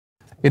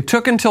It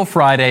took until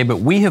Friday, but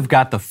we have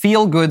got the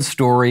feel-good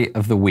story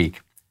of the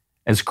week.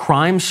 As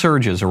crime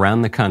surges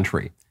around the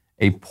country,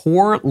 a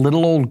poor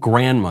little old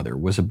grandmother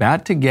was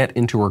about to get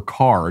into her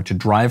car to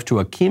drive to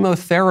a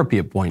chemotherapy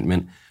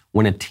appointment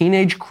when a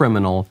teenage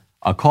criminal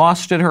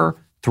accosted her,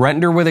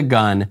 threatened her with a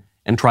gun,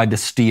 and tried to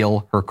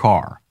steal her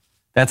car.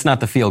 That's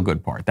not the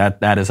feel-good part.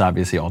 That is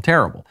obviously all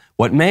terrible.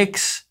 What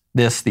makes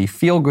this the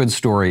feel-good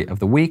story of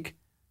the week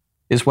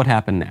is what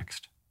happened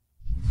next.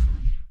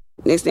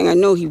 Next thing I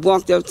know, he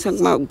walked up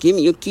talking about, "Give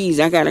me your keys,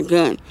 I got a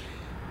gun."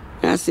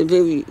 And I said,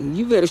 "Baby,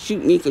 you better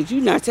shoot me because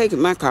you're not taking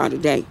my car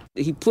today."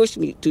 He pushed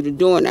me to the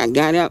door and I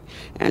got up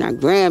and I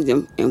grabbed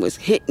him and was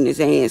hitting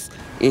his ass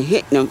and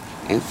hitting him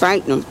and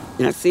fighting him.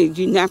 And I said,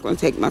 "You're not going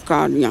to take my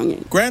car,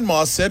 youngin'."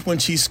 Grandma said when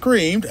she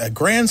screamed, a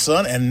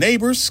grandson and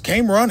neighbors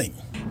came running.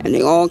 And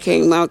they all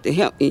came out to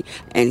help me,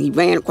 and he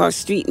ran across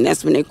the street, and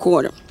that's when they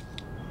caught him.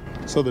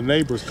 So the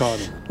neighbors caught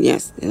him?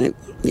 Yes,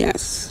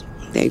 yes.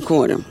 They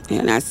caught him,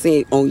 and I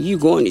said, "Oh, you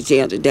going to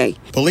jail today."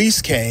 Police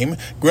came.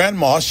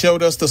 Grandma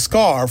showed us the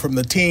scar from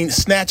the teen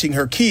snatching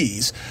her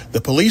keys.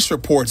 The police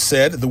report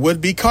said the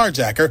would-be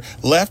carjacker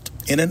left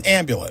in an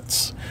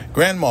ambulance.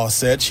 Grandma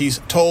said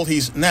she's told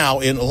he's now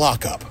in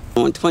lockup.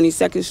 On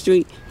 22nd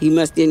Street, he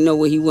must didn't know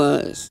where he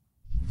was.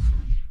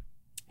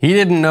 He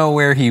didn't know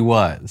where he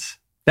was.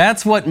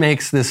 That's what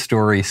makes this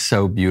story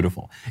so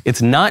beautiful.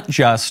 It's not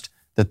just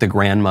that the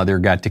grandmother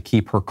got to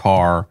keep her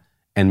car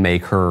and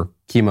make her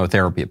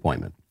chemotherapy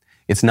appointment.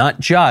 It's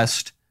not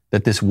just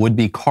that this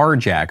would-be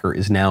carjacker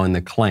is now in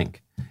the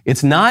clink.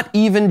 It's not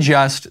even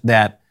just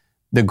that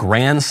the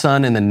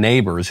grandson and the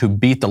neighbors who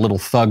beat the little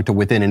thug to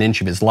within an inch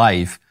of his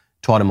life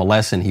taught him a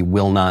lesson he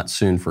will not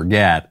soon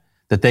forget,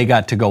 that they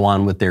got to go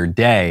on with their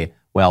day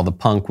while the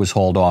punk was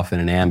hauled off in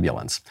an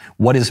ambulance.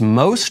 What is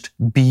most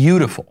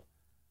beautiful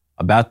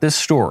about this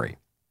story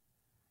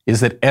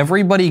is that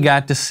everybody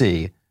got to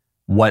see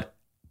what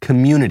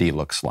community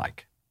looks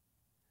like.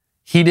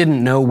 He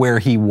didn't know where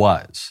he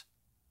was.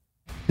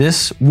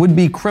 This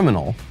would-be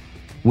criminal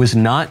was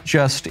not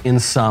just in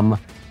some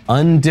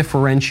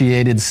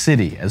undifferentiated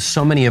city, as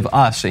so many of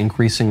us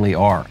increasingly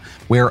are,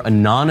 where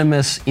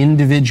anonymous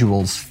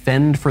individuals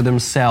fend for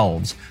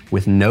themselves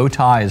with no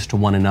ties to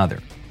one another.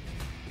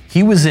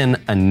 He was in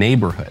a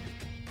neighborhood.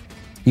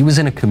 He was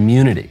in a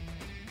community.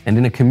 And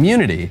in a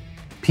community,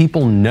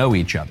 people know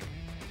each other.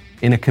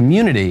 In a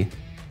community,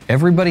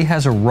 everybody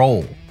has a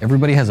role.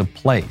 Everybody has a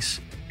place.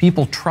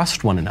 People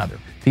trust one another.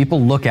 People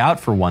look out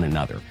for one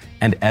another.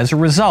 And as a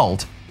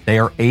result, they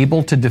are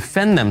able to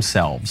defend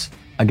themselves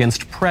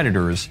against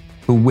predators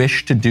who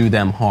wish to do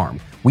them harm.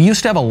 We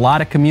used to have a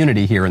lot of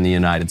community here in the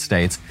United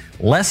States,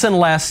 less and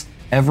less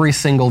every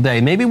single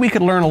day. Maybe we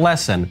could learn a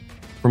lesson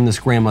from this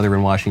grandmother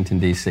in Washington,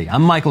 D.C.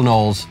 I'm Michael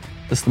Knowles.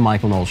 This is The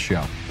Michael Knowles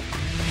Show.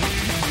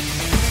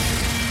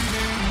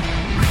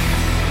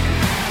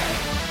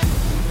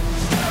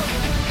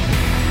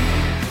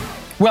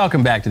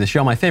 Welcome back to the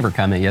show. My favorite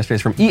comment yesterday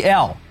is from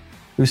E.L.,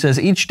 who says,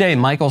 "Each day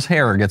Michael's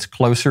hair gets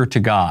closer to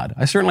God."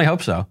 I certainly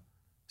hope so.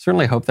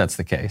 Certainly hope that's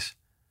the case.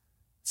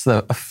 It's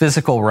a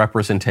physical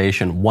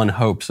representation, one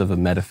hopes, of a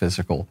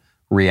metaphysical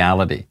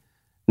reality.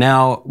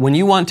 Now, when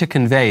you want to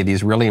convey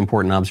these really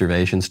important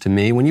observations to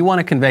me, when you want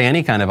to convey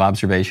any kind of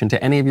observation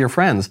to any of your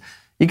friends,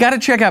 you got to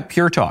check out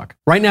Pure Talk.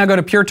 Right now, go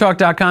to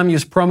puretalk.com,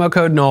 use promo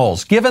code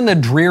Knowles. Given the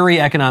dreary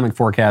economic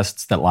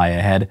forecasts that lie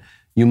ahead,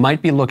 you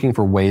might be looking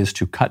for ways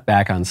to cut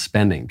back on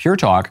spending. Pure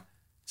Talk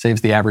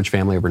saves the average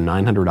family over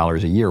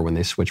 $900 a year when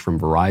they switch from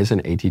Verizon,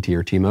 AT&T,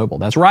 or T-Mobile.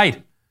 That's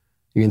right.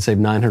 You can save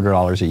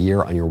 $900 a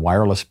year on your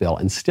wireless bill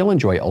and still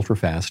enjoy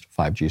ultra-fast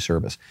 5G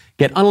service.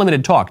 Get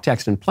unlimited talk,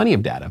 text, and plenty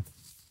of data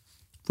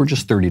for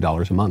just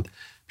 $30 a month.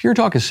 Pure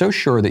Talk is so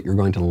sure that you're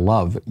going to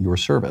love your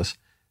service,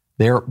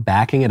 they're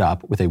backing it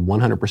up with a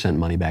 100%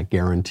 money-back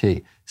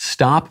guarantee.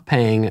 Stop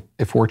paying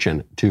a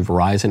fortune to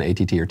Verizon,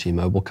 AT&T, or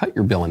T-Mobile. Cut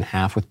your bill in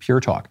half with Pure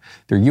Talk.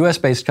 Their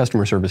U.S.-based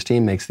customer service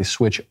team makes the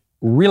switch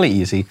really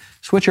easy.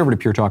 Switch over to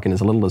Pure Talk in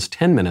as little as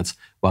 10 minutes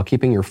while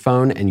keeping your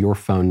phone and your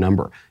phone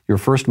number. Your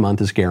first month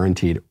is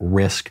guaranteed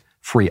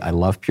risk-free. I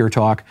love Pure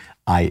Talk.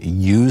 I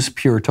use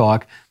Pure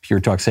Talk.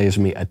 Pure Talk saves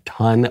me a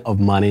ton of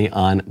money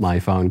on my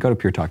phone. Go to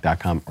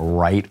puretalk.com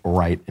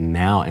right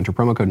now. Enter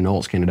promo code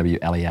Knowles,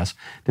 K-N-O-W-L-E-S,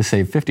 to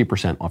save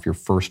 50% off your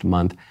first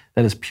month.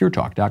 That is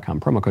puretalk.com,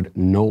 promo code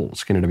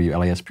Knowles,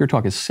 K-N-O-W-L-E-S. Pure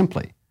Talk is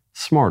simply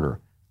smarter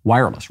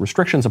wireless.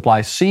 Restrictions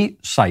apply. See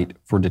site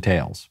for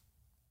details.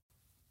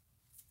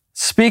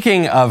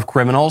 Speaking of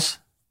criminals,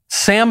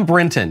 Sam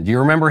Brinton. Do you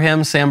remember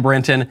him? Sam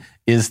Brinton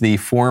is the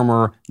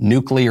former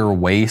nuclear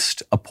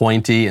waste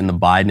appointee in the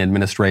Biden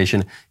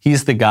administration.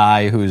 He's the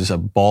guy who's a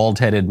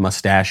bald-headed,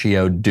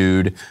 mustachioed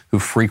dude who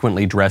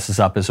frequently dresses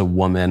up as a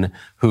woman,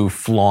 who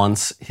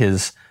flaunts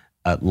his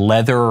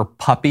leather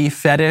puppy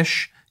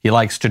fetish. He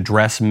likes to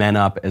dress men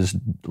up as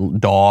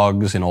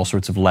dogs in all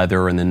sorts of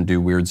leather and then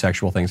do weird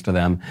sexual things to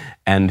them.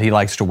 And he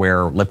likes to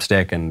wear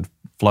lipstick and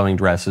flowing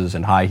dresses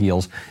and high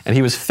heels, and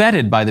he was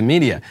feted by the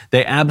media.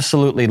 They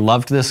absolutely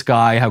loved this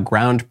guy, how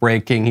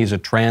groundbreaking. He's a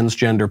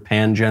transgender,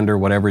 pangender,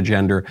 whatever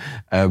gender,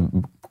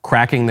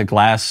 cracking the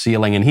glass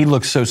ceiling, and he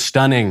looks so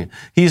stunning.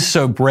 He's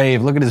so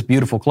brave. Look at his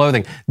beautiful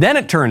clothing. Then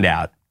it turned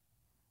out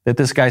that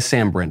this guy,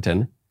 Sam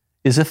Brinton,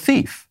 is a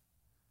thief.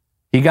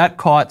 He got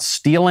caught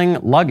stealing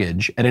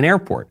luggage at an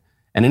airport.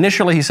 And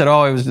initially he said,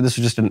 this was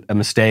just a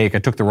mistake. I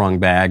took the wrong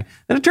bag.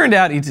 Then it turned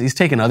out he's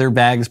taken other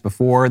bags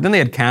before. Then they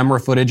had camera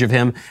footage of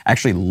him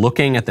actually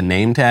looking at the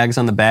name tags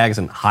on the bags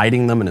and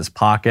hiding them in his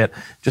pocket,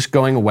 just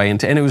going away.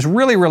 And it was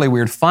really, really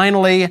weird.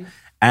 Finally,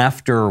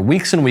 after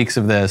weeks and weeks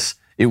of this,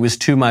 it was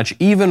too much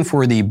even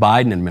for the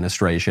Biden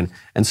administration.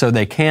 And so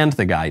they canned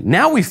the guy.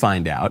 Now we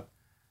find out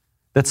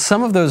that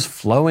some of those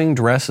flowing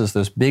dresses,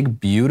 those big,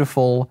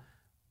 beautiful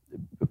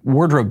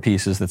wardrobe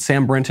pieces that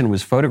Sam Brinton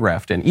was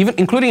photographed in, even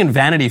including in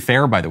Vanity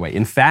Fair, by the way,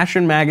 in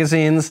fashion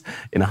magazines,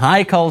 in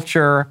high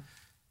culture,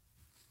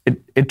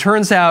 it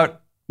turns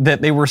out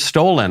that they were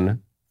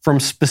stolen from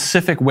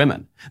specific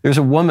women. There's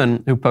a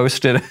woman who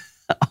posted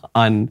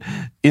on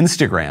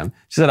Instagram.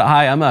 She said,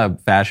 "Hi, I'm a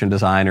fashion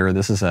designer.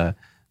 This is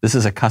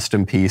a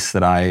custom piece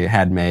that I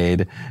had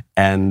made,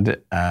 and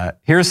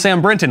here's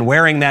Sam Brinton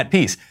wearing that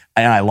piece.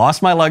 And I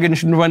lost my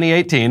luggage in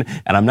 2018,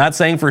 and I'm not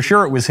saying for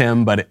sure it was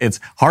him, but it's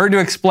hard to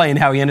explain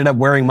how he ended up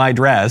wearing my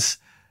dress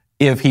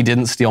if he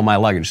didn't steal my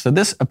luggage." So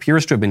this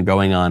appears to have been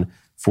going on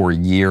for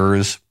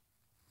years.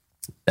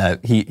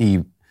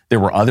 There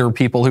were other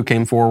people who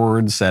came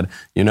forward, said,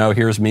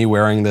 here's me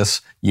wearing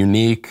this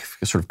unique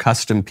sort of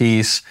custom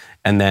piece,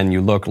 and then you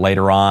look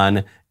later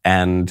on,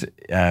 and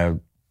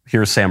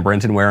here's Sam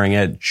Brinton wearing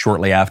it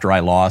shortly after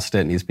I lost it,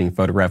 and he's being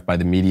photographed by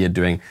the media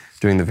doing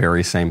the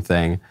very same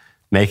thing,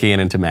 making it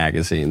into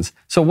magazines.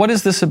 So what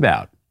is this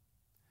about?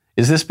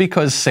 Is this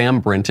because Sam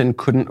Brinton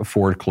couldn't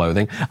afford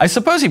clothing? I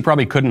suppose he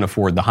probably couldn't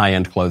afford the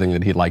high-end clothing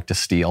that he'd like to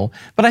steal,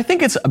 but I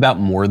think it's about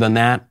more than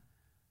that.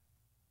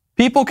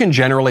 People can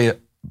generally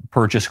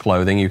purchase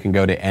clothing. You can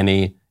go to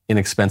any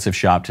inexpensive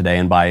shop today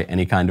and buy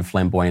any kind of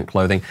flamboyant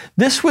clothing.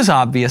 This was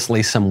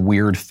obviously some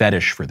weird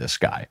fetish for this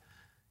guy.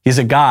 He's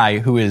a guy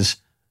who is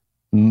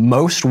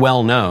most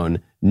well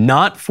known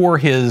not for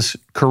his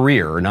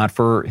career, not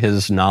for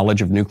his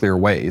knowledge of nuclear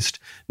waste,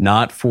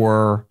 not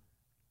for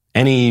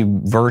any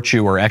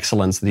virtue or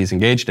excellence that he's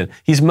engaged in.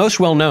 He's most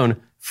well known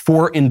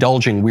for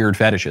indulging weird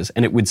fetishes,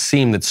 and it would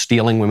seem that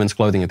stealing women's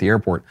clothing at the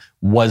airport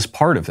was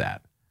part of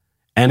that.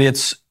 And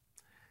it's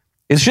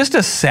just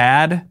a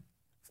sad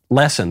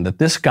lesson that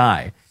this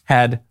guy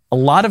had a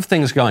lot of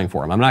things going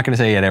for him. I'm not going to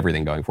say he had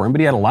everything going for him,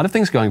 but he had a lot of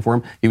things going for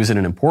him. He was in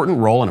an important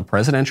role in a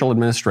presidential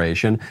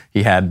administration.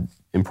 He had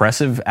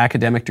impressive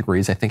academic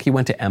degrees. I think he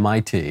went to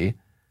MIT.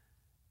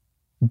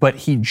 But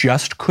he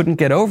just couldn't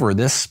get over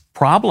this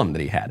problem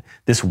that he had,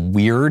 this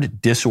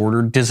weird,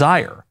 disordered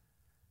desire.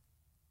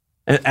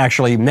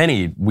 Actually,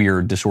 many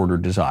weird,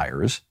 disordered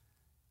desires.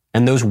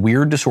 And those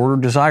weird,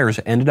 disordered desires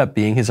ended up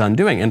being his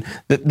undoing. And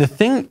the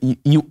thing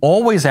you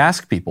always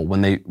ask people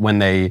when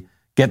they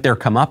get their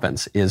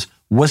comeuppance is,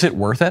 was it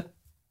worth it?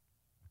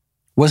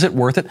 Was it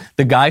worth it?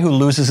 The guy who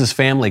loses his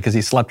family because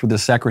he slept with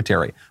his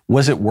secretary,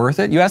 was it worth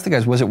it? You ask the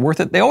guys, was it worth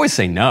it? They always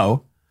say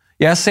no.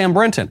 You ask Sam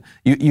Brinton,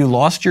 you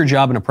lost your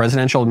job in a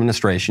presidential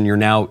administration. You're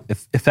now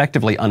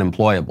effectively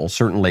unemployable,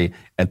 certainly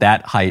at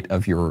that height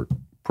of your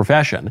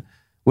profession.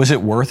 Was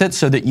it worth it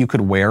so that you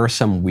could wear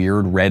some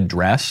weird red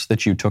dress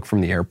that you took from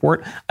the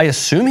airport? I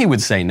assume he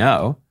would say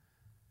no.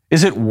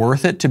 Is it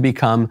worth it to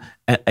become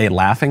a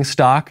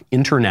laughingstock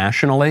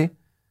internationally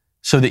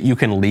so that you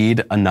can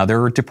lead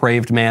another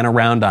depraved man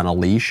around on a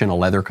leash and a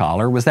leather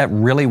collar? Was that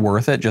really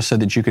worth it just so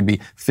that you could be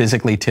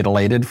physically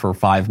titillated for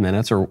 5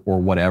 minutes or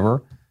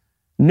whatever?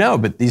 No,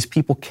 but these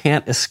people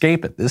can't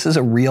escape it. This is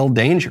a real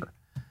danger.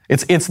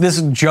 It's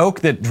this joke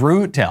that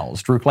Drew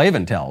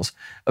Klavan tells,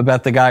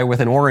 about the guy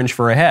with an orange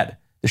for a head.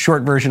 The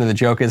short version of the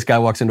joke is, guy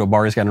walks into a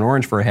bar, he's got an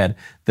orange for a head.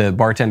 The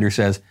bartender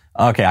says,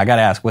 "Okay, I got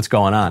to ask, what's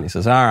going on?" He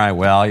says, "All right,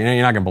 well,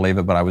 you're not going to believe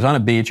it, but I was on a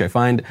beach. I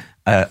find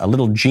a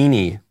little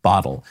genie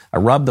bottle. I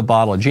rub the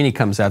bottle. A genie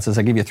comes out, says,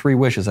 'I give you 3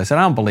 wishes.' I said,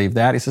 'I don't believe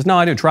that.' He says, 'No,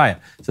 I do. Try it.'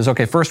 He says,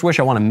 'Okay, first wish,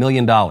 I want $1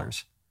 million.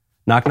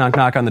 Knock, knock,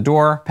 knock on the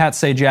door. Pat,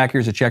 say, Jack,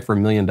 here's a check for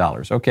 $1 million.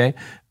 Okay.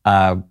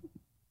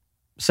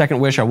 Second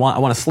wish, I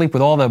want to sleep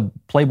with all the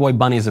Playboy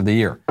bunnies of the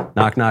year.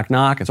 Knock, knock,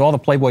 knock. It's all the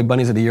Playboy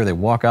bunnies of the year. They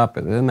walk up.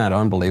 Isn't that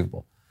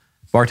unbelievable?"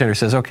 Bartender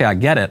says, "Okay, I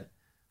get it.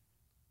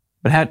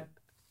 But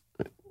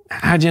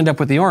how'd you end up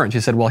with the orange?" He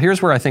said, "Well,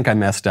 here's where I think I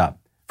messed up.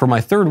 For my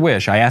third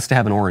wish, I asked to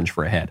have an orange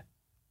for a head."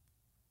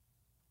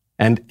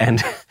 And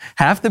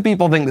half the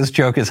people think this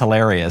joke is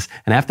hilarious,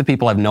 and half the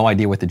people have no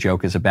idea what the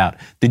joke is about.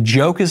 The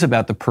joke is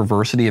about the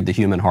perversity of the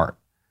human heart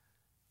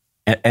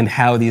and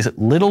how these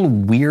little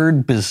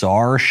weird,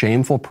 bizarre,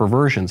 shameful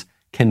perversions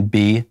can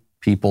be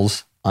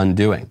people's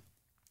undoing.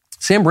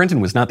 Sam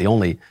Brinton was not the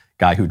only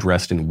guy who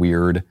dressed in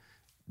weird,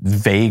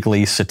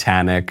 vaguely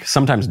satanic,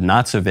 sometimes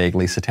not so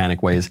vaguely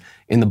satanic ways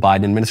in the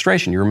Biden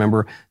administration. You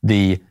remember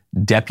the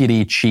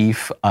deputy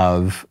chief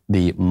of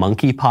the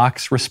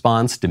monkeypox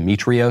response,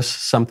 Demetrios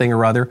something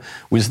or other,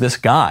 was this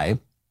guy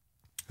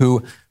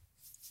who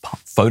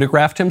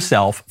photographed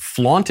himself,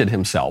 flaunted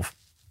himself,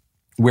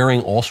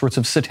 wearing all sorts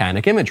of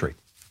satanic imagery.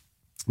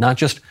 Not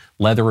just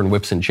leather and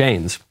whips and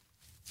chains,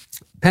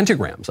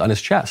 pentagrams on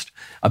his chest,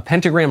 a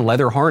pentagram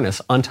leather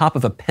harness on top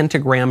of a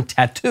pentagram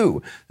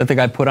tattoo that the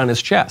guy put on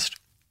his chest.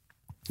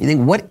 You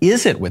think, what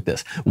is it with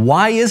this?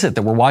 Why is it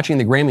that we're watching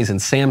the Grammys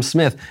and Sam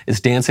Smith is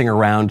dancing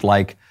around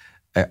like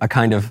a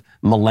kind of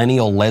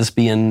millennial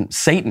lesbian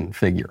Satan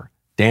figure,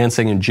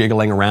 dancing and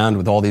jiggling around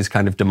with all these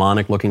kind of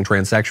demonic-looking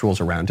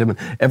transsexuals around him,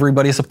 and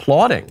everybody's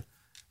applauding?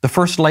 The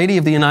First Lady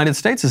of the United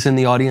States is in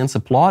the audience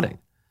applauding.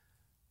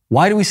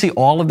 Why do we see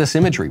all of this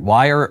imagery?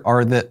 Why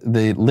are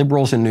the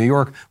liberals in New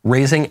York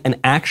raising an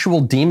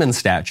actual demon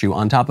statue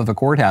on top of a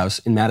courthouse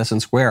in Madison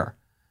Square?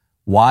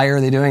 Why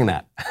are they doing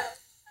that?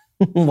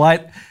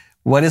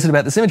 What is it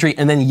about this imagery?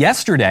 And then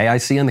yesterday, I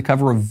see on the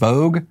cover of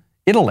Vogue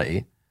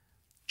Italy,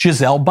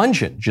 Gisele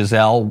Bündchen.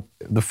 Gisele,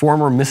 the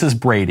former Mrs.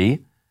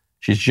 Brady.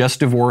 She's just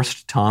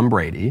divorced Tom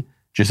Brady.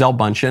 Gisele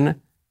Bündchen,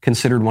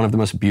 considered one of the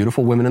most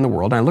beautiful women in the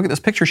world. And I look at this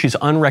picture, she's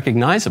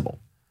unrecognizable.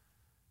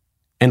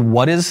 And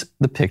what is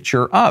the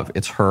picture of?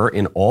 It's her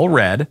in all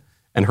red,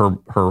 and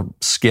her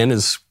skin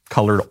is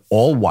colored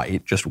all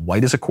white, just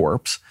white as a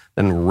corpse,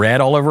 then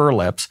red all over her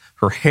lips.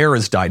 Her hair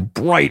is dyed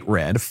bright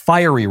red,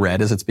 fiery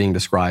red as it's being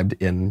described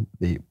in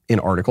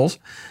articles.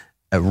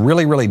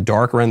 Really, really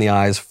dark around the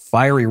eyes,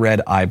 fiery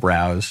red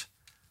eyebrows.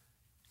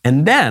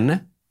 And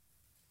then,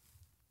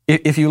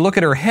 if you look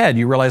at her head,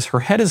 you realize her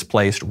head is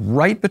placed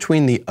right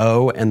between the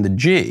O and the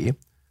G,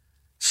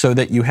 so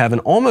that you have an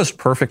almost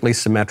perfectly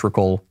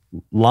symmetrical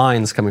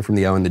lines coming from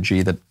the O and the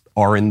G that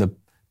are in the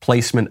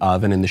placement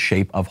of and in the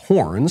shape of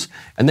horns.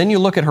 And then you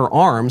look at her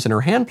arms and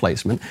her hand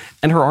placement,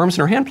 and her arms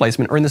and her hand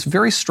placement are in this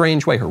very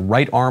strange way. Her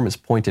right arm is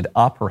pointed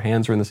up, her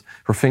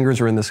fingers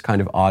are in this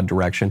kind of odd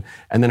direction,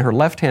 and then her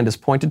left hand is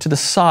pointed to the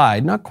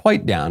side, not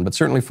quite down, but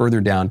certainly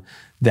further down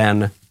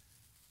than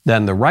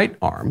the right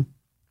arm.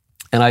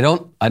 And I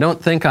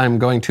don't think I'm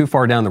going too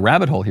far down the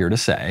rabbit hole here to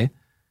say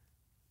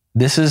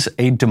this is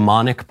a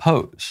demonic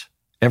pose.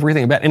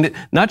 Everything about it.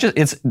 And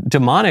it's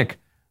demonic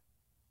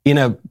in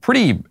a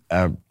pretty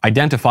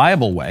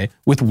identifiable way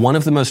with one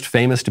of the most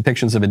famous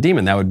depictions of a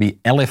demon. That would be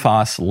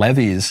Eliphas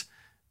Levi's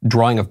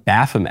drawing of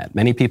Baphomet.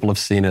 Many people have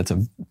seen it.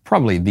 It's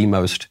probably the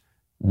most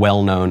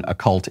well-known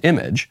occult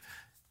image.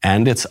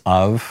 And it's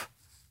of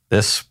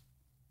this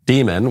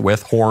demon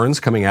with horns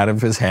coming out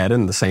of his head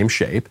in the same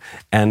shape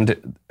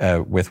and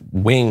with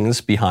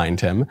wings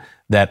behind him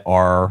that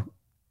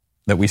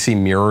we see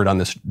mirrored on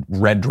this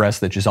red dress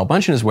that Gisele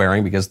Bündchen is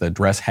wearing, because the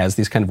dress has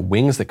these kind of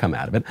wings that come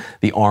out of it.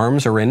 The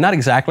arms are in not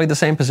exactly the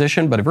same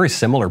position, but a very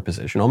similar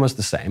position, almost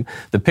the same.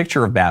 The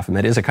picture of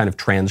Baphomet is a kind of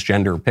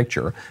transgender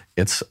picture.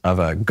 It's of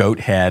a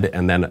goat head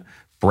and then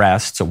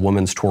breasts, a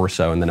woman's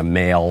torso, and then a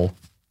male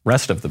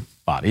rest of the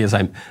body. As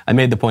I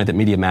made the point that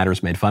Media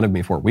Matters made fun of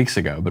me 4 weeks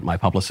ago, but my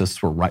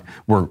publicists were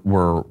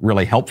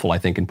really helpful, I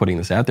think, in putting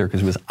this out there,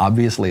 because it was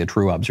obviously a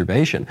true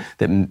observation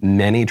that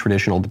many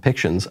traditional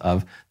depictions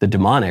of the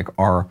demonic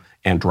are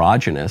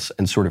androgynous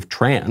and sort of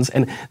trans.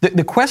 And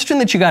the question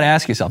that you got to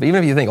ask yourself,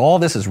 even if you think all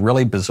this is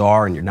really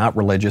bizarre and you're not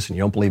religious and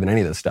you don't believe in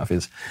any of this stuff,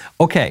 is,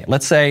 okay,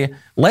 let's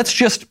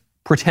just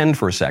pretend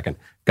for a second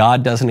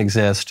God doesn't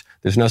exist,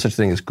 there's no such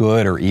thing as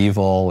good or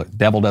evil,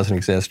 devil doesn't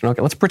exist.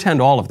 Okay, let's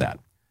pretend all of that.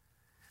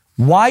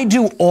 Why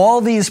do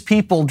all these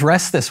people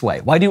dress this way?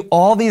 Why do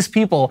all these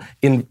people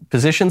in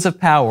positions of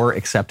power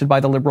accepted by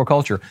the liberal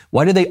culture,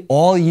 why do they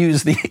all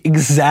use the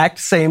exact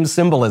same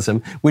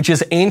symbolism, which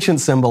is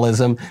ancient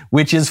symbolism,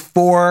 which is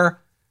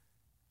for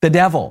the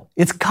devil?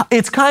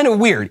 It's kind of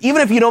weird.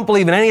 Even if you don't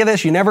believe in any of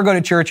this, you never go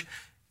to church,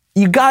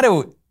 you got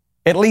to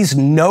at least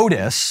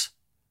notice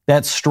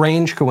that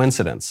strange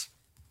coincidence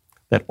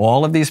that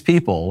all of these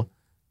people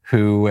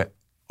who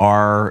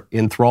are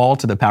enthralled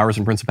to the powers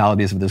and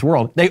principalities of this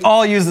world, they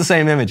all use the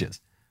same images.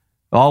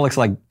 It all looks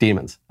like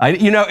demons.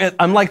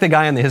 I'm like the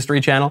guy on the History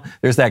Channel.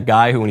 There's that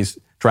guy who, when he's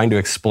trying to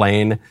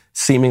explain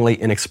seemingly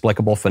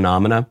inexplicable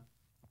phenomena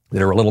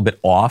that are a little bit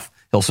off,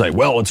 he'll say,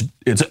 well,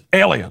 it's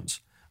aliens.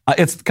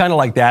 It's kind of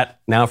like that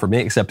now for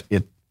me, except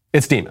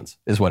it's demons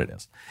is what it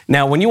is.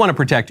 Now, when you want to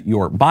protect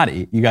your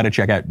body, you got to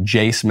check out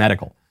Jase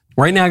Medical.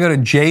 Right now, go to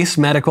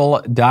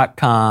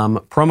jasemedical.com,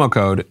 promo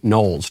code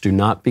Knowles. Do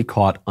not be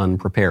caught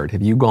unprepared.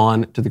 Have you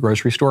gone to the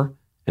grocery store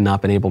and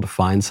not been able to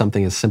find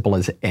something as simple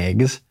as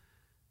eggs?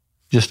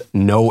 Just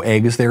no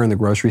eggs there in the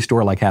grocery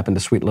store, like happened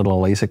to sweet little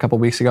Elise a couple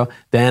weeks ago?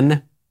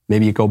 Then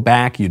maybe you go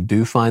back, you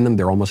do find them.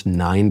 They're almost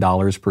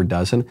 $9 per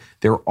dozen.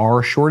 There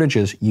are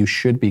shortages. You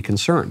should be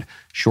concerned.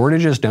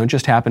 Shortages don't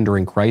just happen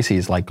during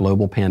crises like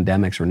global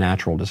pandemics or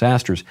natural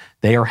disasters.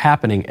 They are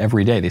happening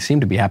every day. They seem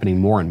to be happening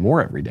more and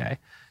more every day.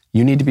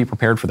 You need to be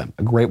prepared for them.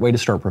 A great way to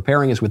start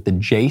preparing is with the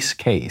Jase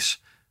Case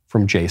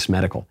from Jase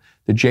Medical.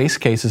 The Jase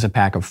Case is a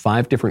pack of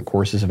 5 different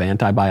courses of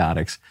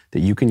antibiotics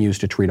that you can use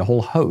to treat a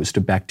whole host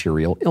of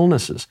bacterial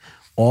illnesses.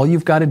 All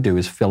you've got to do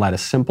is fill out a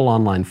simple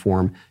online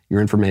form. Your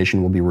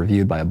information will be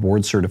reviewed by a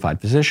board-certified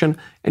physician,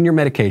 and your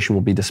medication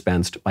will be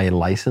dispensed by a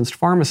licensed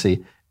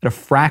pharmacy at a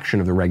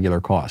fraction of the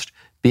regular cost.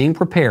 Being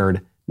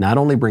prepared not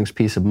only brings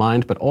peace of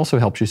mind, but also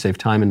helps you save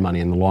time and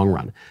money in the long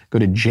run. Go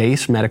to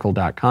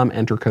jasemedical.com,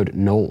 enter code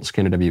Knowles,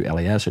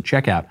 K-N-O-W-L-E-S, at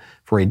checkout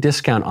for a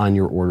discount on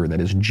your order.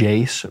 That is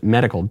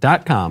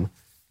jasemedical.com,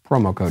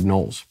 promo code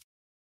Knowles.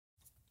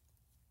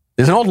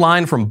 There's an old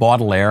line from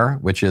Baudelaire,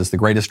 which is the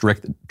greatest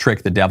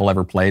trick the devil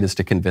ever played is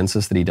to convince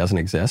us that he doesn't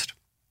exist.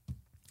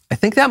 I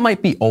think that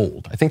might be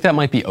old. I think that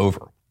might be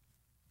over.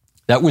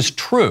 That was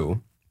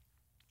true.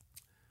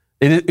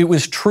 It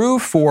was true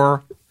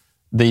for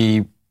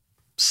the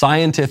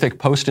scientific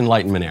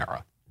post-Enlightenment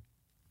era.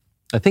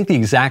 I think the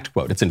exact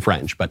quote, it's in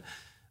French, but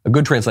a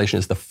good translation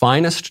is the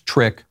finest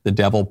trick the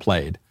devil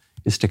played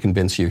is to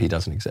convince you he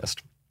doesn't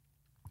exist.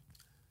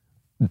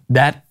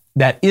 That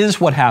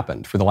is what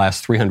happened for the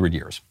last 300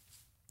 years.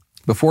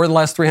 Before the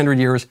last 300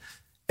 years,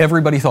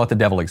 everybody thought the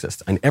devil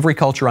exists in every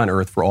culture on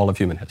earth for all of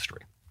human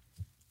history.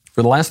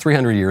 For the last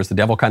 300 years, the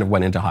devil kind of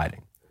went into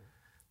hiding.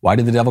 Why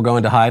did the devil go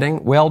into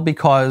hiding? Well,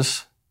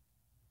 because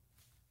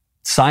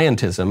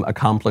scientism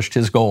accomplished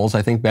his goals,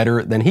 I think,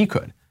 better than he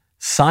could.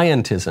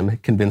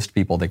 Scientism convinced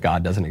people that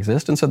God doesn't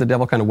exist, and so the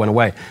devil kind of went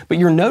away. But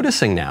you're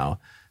noticing now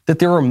that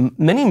there are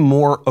many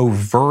more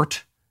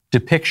overt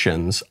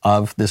depictions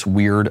of this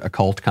weird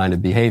occult kind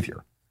of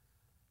behavior.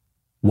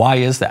 Why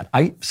is that?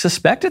 I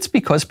suspect it's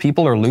because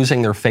people are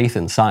losing their faith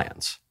in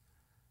science.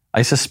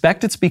 I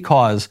suspect it's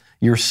because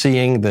you're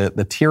seeing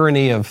the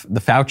tyranny of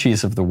the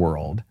Faucis of the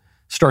world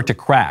start to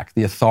crack,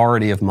 the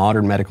authority of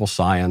modern medical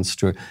science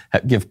to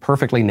give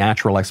perfectly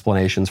natural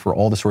explanations for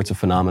all the sorts of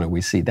phenomena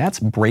we see. That's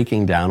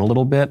breaking down a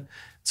little bit.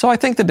 So I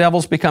think the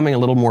devil's becoming a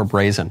little more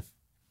brazen.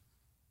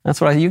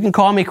 That's what you can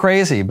call me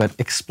crazy, but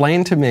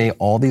explain to me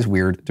all these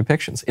weird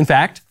depictions. In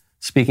fact,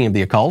 speaking of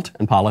the occult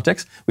and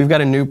politics, we've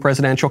got a new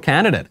presidential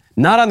candidate,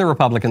 not on the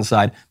Republican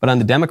side, but on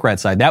the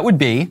Democrat side. That would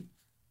be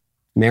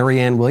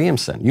Marianne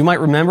Williamson. You might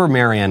remember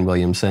Marianne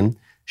Williamson.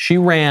 She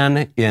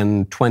ran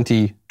in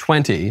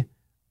 2020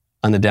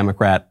 on the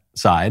Democrat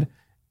side,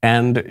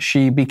 and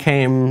she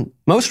became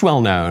most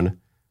well known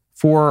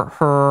for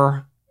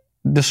her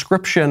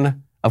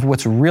description of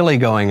what's really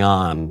going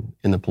on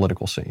in the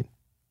political scene.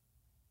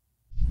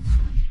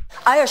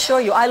 I assure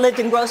you, I lived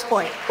in Grosse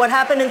Pointe. What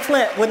happened in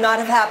Flint would not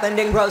have happened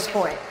in Grosse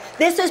Pointe.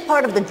 This is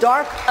part of the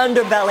dark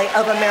underbelly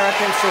of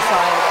American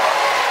society.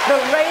 The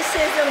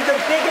racism, the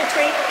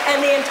bigotry,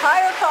 and the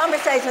entire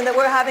conversation that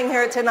we're having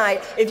here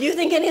tonight, if you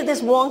think any of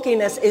this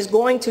wonkiness is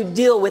going to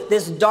deal with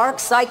this dark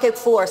psychic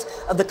force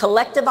of the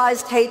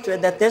collectivized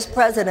hatred that this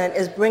president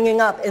is bringing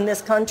up in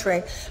this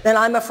country, then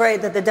I'm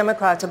afraid that the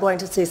Democrats are going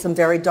to see some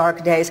very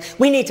dark days.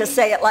 We need to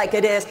say it like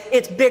it is.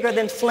 It's bigger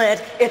than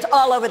Flint. It's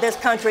all over this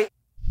country.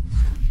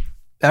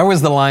 That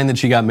was the line that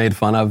she got made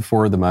fun of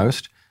for the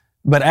most.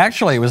 But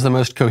actually, it was the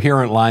most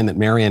coherent line that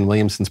Marianne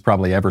Williamson's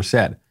probably ever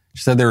said.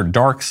 She said there are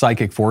dark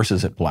psychic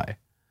forces at play.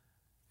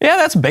 Yeah,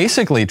 that's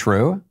basically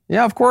true.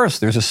 Yeah, of course,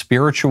 there's a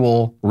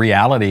spiritual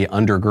reality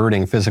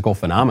undergirding physical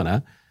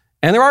phenomena.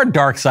 And there are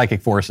dark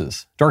psychic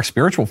forces, dark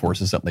spiritual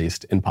forces at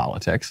least, in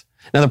politics.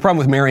 Now, the problem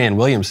with Marianne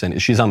Williamson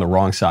is she's on the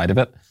wrong side of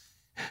it.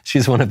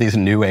 She's one of these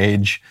new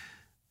age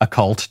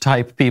occult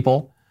type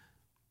people.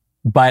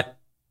 But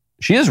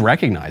she is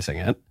recognizing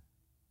it.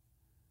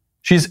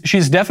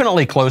 She's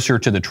definitely closer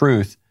to the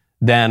truth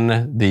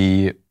than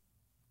the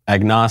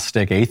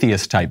agnostic,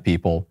 atheist type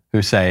people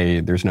who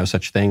say there's no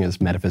such thing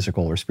as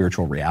metaphysical or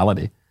spiritual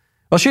reality.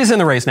 Well, she's in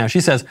the race now.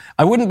 She says,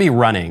 I wouldn't be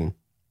running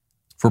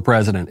for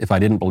president if I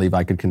didn't believe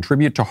I could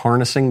contribute to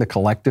harnessing the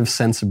collective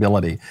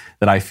sensibility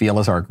that I feel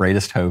is our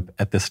greatest hope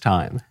at this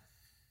time.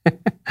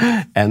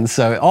 And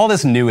so all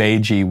this new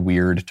agey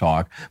weird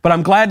talk. But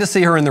I'm glad to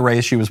see her in the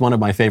race. She was one of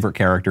my favorite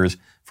characters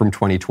from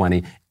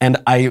 2020. And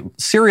I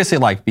seriously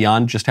like,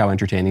 beyond just how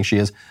entertaining she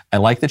is, I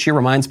like that she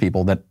reminds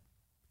people that,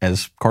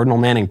 as Cardinal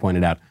Manning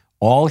pointed out,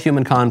 all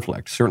human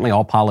conflict, certainly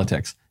all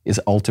politics, is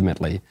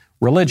ultimately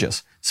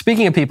religious.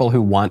 Speaking of people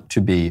who want to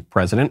be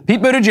president,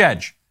 Pete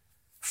Buttigieg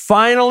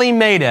finally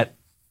made it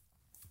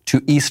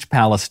to East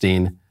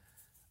Palestine,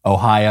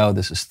 Ohio.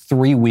 This is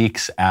 3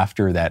 weeks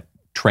after that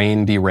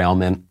train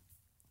derailment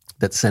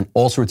that sent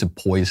all sorts of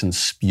poison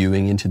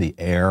spewing into the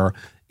air,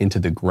 into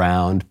the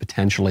ground,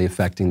 potentially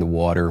affecting the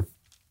water.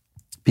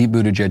 Pete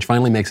Buttigieg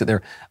finally makes it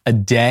there a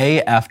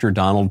day after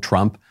Donald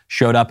Trump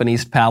showed up in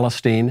East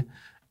Palestine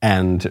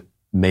and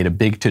made a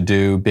big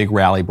to-do, big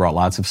rally, brought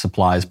lots of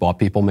supplies, bought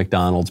people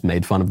McDonald's,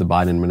 made fun of the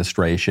Biden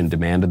administration,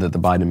 demanded that the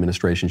Biden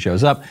administration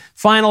shows up.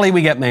 Finally,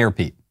 we get Mayor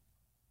Pete.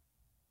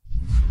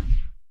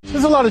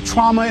 There's a lot of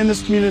trauma in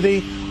this community,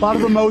 a lot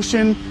of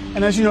emotion,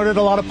 and as you noted,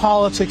 a lot of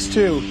politics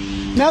too.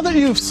 Now that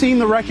you've seen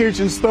the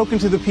wreckage and spoken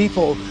to the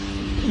people,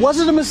 was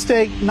it a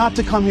mistake not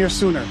to come here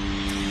sooner?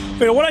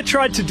 You know, what I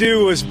tried to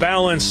do was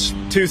balance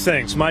two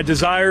things. My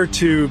desire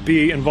to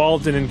be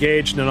involved and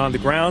engaged and on the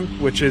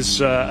ground, which is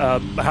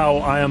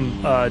how I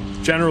am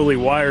generally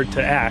wired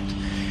to act,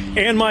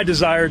 and my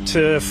desire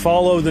to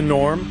follow the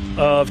norm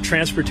of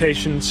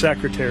transportation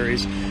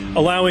secretaries,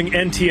 allowing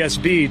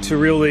NTSB to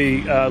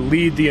really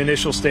lead the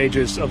initial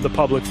stages of the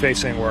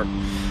public-facing work.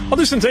 I'll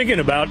do some thinking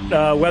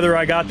about whether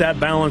I got that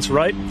balance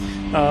right.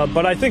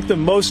 But I think the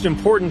most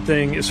important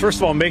thing is, first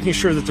of all, making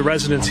sure that the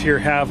residents here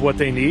have what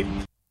they need.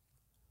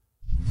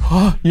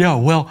 Yeah,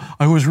 well,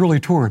 I was really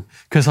torn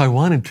because I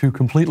wanted to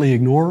completely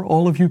ignore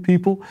all of you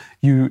people,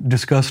 you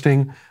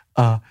disgusting,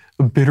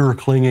 bitter,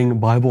 clinging,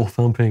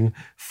 Bible-thumping,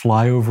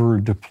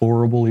 flyover,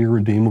 deplorable,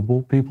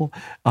 irredeemable people.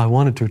 I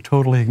wanted to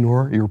totally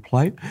ignore your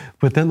plight,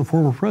 but then the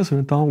former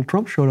president, Donald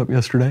Trump, showed up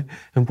yesterday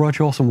and brought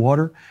you all some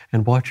water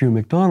and bought you a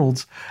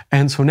McDonald's,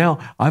 and so now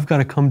I've got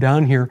to come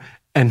down here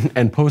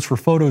and pose for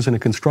photos in a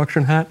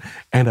construction hat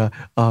and a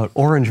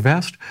orange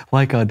vest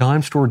like a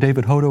dime store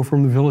David Hodo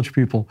from the Village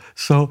People.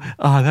 So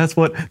that's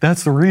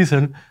the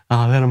reason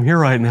that I'm here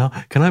right now.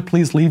 Can I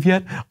please leave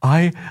yet?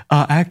 I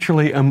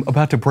actually am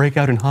about to break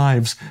out in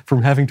hives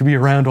from having to be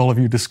around all of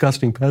you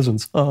disgusting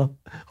peasants.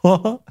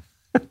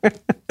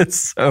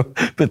 It's so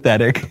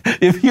pathetic.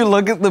 If you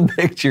look at the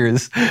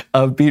pictures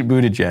of Pete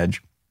Buttigieg,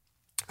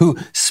 who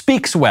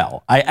speaks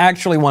well. I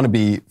actually want to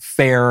be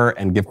fair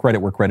and give credit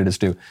where credit is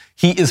due.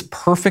 He is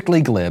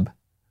perfectly glib.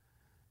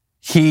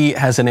 He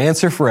has an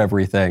answer for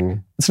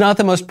everything. It's not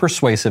the most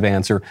persuasive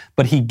answer,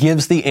 but he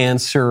gives the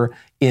answer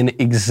in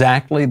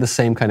exactly the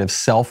same kind of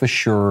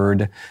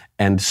self-assured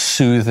and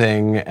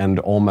soothing and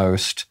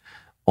almost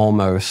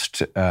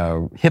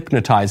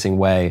hypnotizing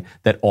way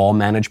that all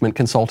management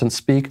consultants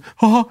speak.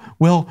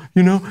 Well,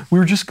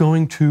 we're just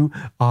going to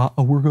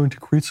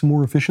create some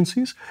more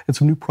efficiencies and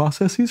some new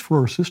processes for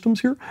our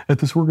systems here at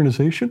this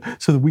organization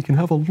so that we can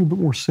have a little bit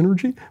more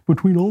synergy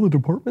between all the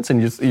departments.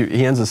 And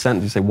he ends a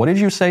sentence. You say, what did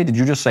you say? Did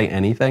you just say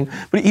anything?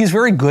 But he's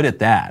very good at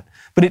that.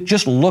 But it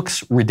just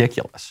looks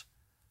ridiculous.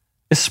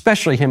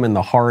 Especially him in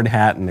the hard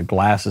hat and the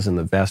glasses and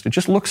the vest. It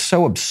just looks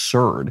so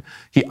absurd.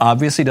 He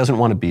obviously doesn't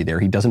want to be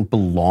there. He doesn't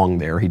belong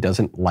there. He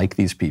doesn't like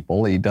these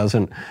people. He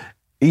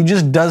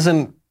just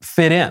doesn't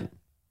fit in.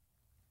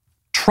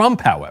 Trump,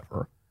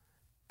 however,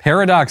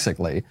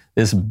 paradoxically,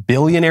 this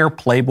billionaire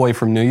playboy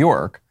from New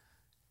York,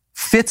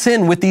 fits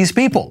in with these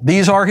people.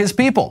 These are his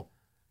people.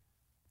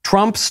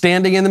 Trump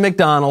standing in the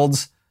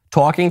McDonald's,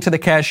 talking to the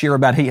cashier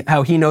about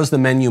how he knows the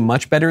menu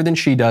much better than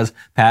she does,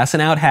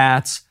 passing out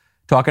hats,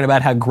 talking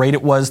about how great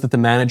it was that the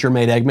manager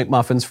made Egg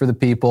McMuffins for the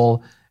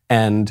people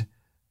and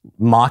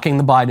mocking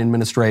the Biden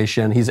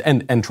administration.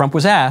 And Trump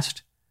was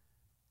asked,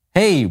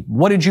 hey,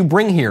 what did you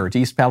bring here to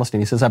East Palestine?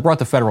 He says, I brought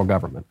the federal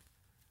government.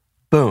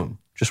 Boom,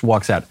 just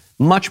walks out.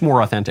 Much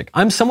more authentic.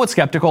 I'm somewhat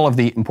skeptical of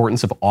the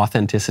importance of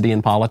authenticity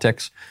in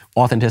politics,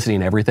 authenticity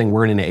in everything.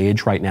 We're in an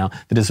age right now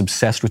that is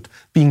obsessed with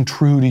being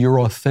true to your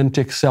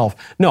authentic self.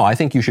 No, I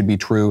think you should be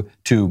true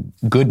to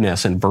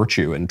goodness and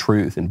virtue and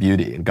truth and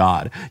beauty and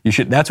God.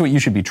 That's what you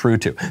should be true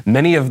to.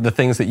 Many of the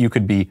things that you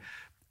could be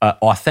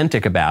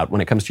authentic about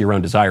when it comes to your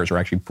own desires are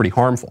actually pretty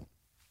harmful.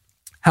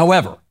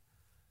 However,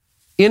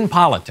 in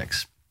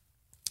politics,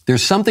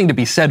 there's something to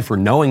be said for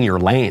knowing your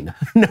lane,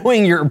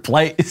 knowing your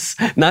place,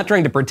 not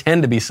trying to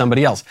pretend to be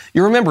somebody else.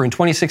 You remember in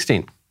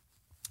 2016,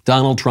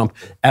 Donald Trump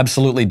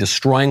absolutely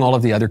destroying all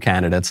of the other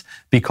candidates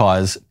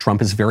because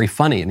Trump is very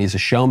funny and he's a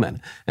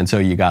showman. And so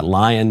you got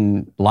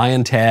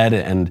Lion Ted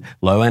and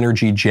Low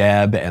Energy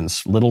Jeb and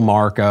Little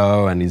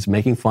Marco, and he's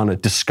making fun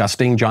of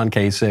disgusting John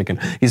Kasich,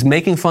 and he's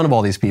making fun of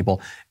all these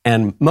people.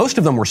 And most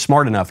of them were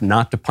smart enough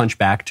not to punch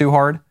back too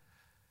hard,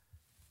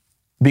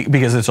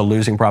 because it's a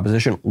losing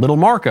proposition. Little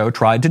Marco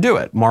tried to do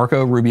it.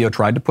 Marco Rubio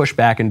tried to push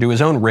back and do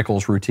his own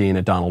Rickles routine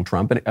at Donald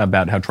Trump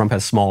about how Trump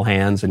has small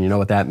hands and you know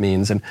what that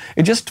means. And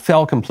it just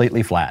fell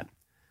completely flat.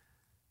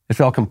 It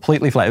fell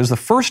completely flat. It was the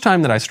first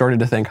time that I started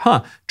to think,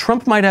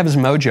 Trump might have his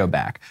mojo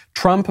back.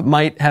 Trump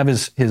might have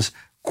his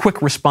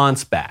quick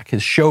response back,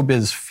 his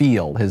showbiz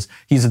feel,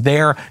 he's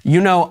there.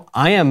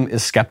 I am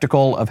as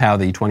skeptical of how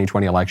the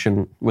 2020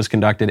 election was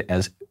conducted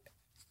as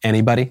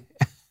anybody.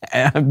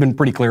 I've been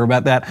pretty clear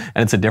about that,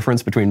 and it's a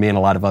difference between me and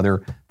a lot of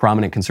other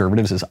prominent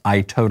conservatives is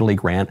I totally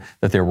grant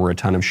that there were a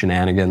ton of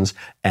shenanigans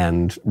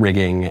and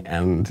rigging,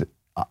 and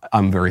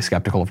I'm very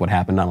skeptical of what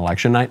happened on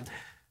election night.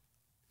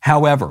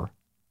 However,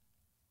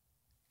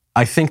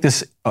 I think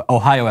this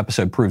Ohio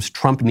episode proves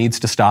Trump needs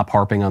to stop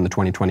harping on the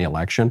 2020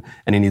 election,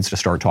 and he needs to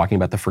start talking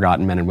about the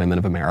forgotten men and women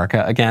of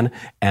America again,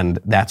 and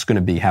that's going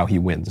to be how he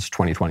wins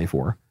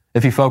 2024.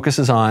 If he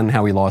focuses on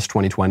how he lost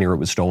 2020 or it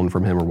was stolen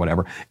from him or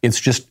whatever,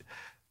 it's just...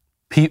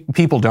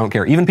 People don't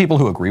care. Even people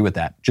who agree with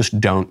that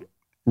just don't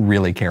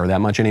really care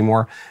that much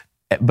anymore.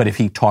 But if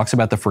he talks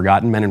about the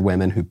forgotten men and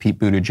women who Pete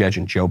Buttigieg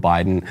and Joe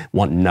Biden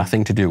want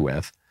nothing to do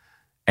with,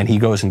 and he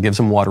goes and gives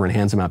them water and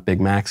hands them out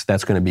Big Macs,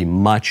 that's going to be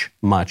much,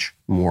 much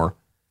more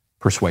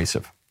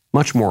persuasive,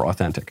 much more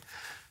authentic.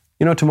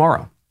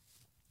 Tomorrow,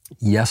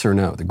 Yes or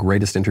No, the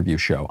greatest interview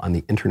show on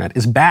the internet,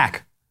 is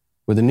back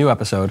with a new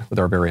episode with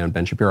our very own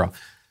Ben Shapiro.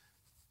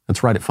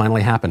 That's right, it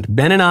finally happened.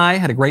 Ben and I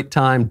had a great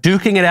time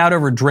duking it out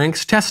over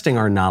drinks, testing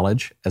our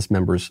knowledge as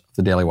members of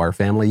the Daily Wire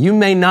family. You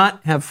may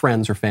not have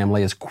friends or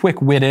family as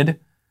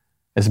quick-witted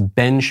as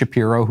Ben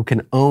Shapiro, who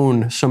can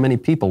own so many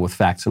people with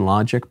facts and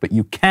logic, but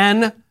you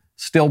can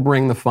still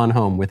bring the fun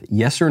home with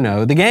Yes or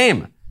No, the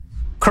game.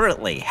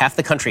 Currently, half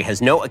the country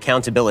has no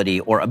accountability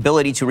or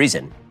ability to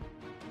reason.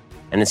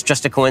 And it's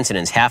just a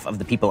coincidence half of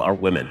the people are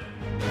women.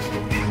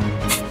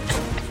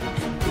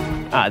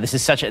 This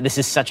is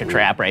such a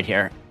trap right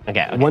here.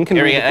 Okay. One can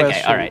read the question.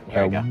 Okay, all right.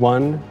 Here we go.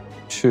 1,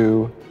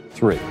 2,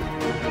 3.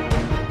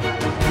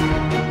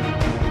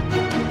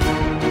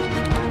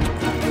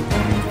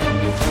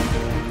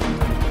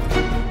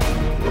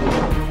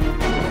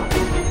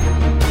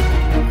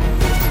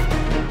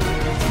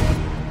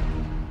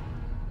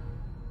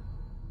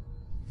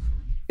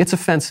 It's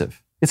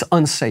offensive. It's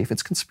unsafe.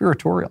 It's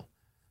conspiratorial.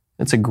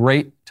 It's a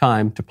great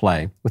time to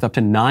play. With up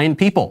to 9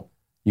 people,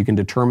 you can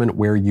determine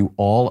where you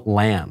all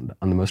land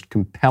on the most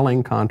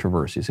compelling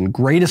controversies and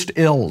greatest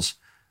ills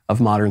of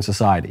modern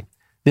society.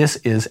 This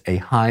is a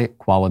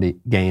high-quality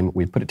game.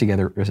 We've put it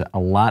together. There's a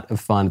lot of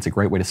fun. It's a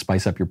great way to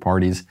spice up your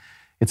parties.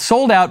 It's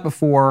sold out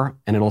before,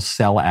 and it'll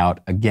sell out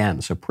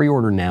again. So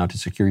pre-order now to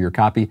secure your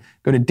copy.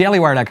 Go to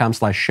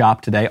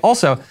dailywire.com/shop today.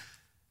 Also,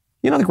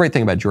 you know the great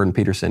thing about Jordan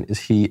Peterson is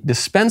he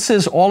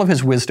dispenses all of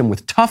his wisdom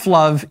with tough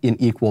love in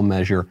equal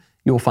measure.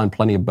 You will find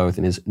plenty of both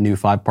in his new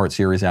 5-part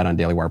series out on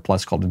Daily Wire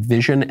Plus called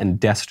Vision and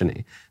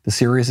Destiny. The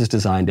series is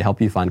designed to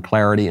help you find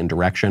clarity and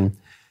direction.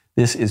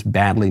 This is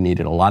badly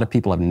needed. A lot of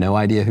people have no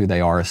idea who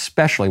they are,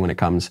 especially when it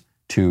comes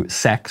to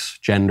sex,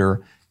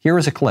 gender. Here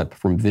is a clip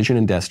from Vision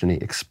and Destiny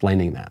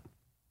explaining that.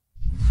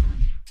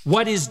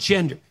 What is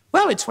gender?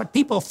 Well, it's what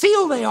people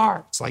feel they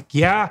are. It's like,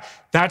 yeah,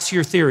 that's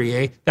your theory,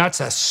 eh? That's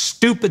a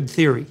stupid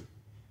theory.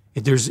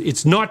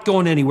 It's not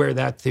going anywhere,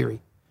 that theory.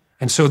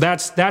 And so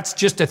that's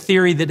just a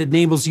theory that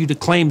enables you to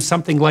claim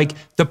something like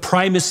the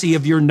primacy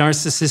of your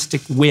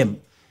narcissistic whim.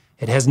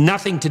 It has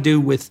nothing to do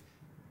with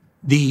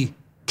the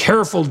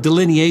careful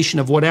delineation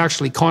of what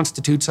actually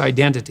constitutes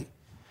identity.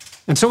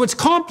 And so it's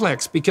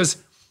complex because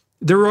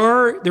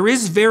there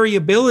is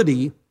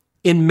variability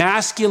in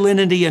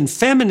masculinity and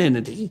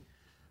femininity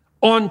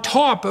on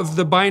top of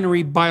the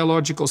binary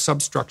biological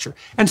substructure.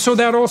 And so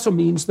that also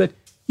means that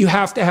you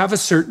have to have a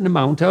certain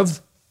amount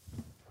of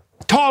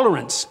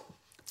tolerance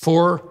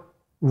for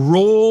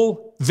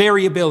role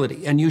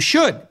variability. And you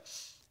should,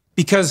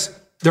 because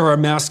there are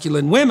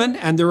masculine women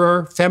and there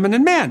are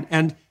feminine men.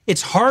 And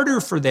it's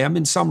harder for them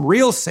in some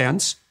real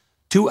sense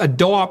to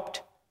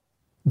adopt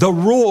the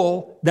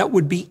role that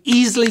would be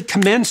easily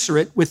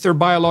commensurate with their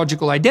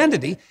biological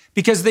identity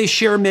because they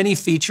share many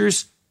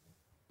features,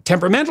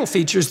 temperamental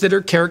features that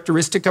are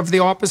characteristic of the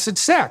opposite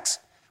sex.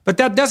 But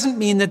that doesn't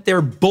mean that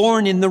they're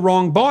born in the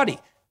wrong body.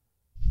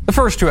 The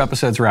first 2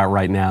 episodes are out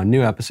right now.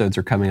 New episodes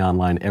are coming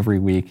online every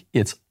week.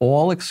 It's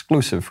all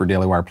exclusive for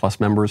Daily Wire Plus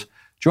members.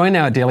 Join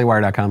now at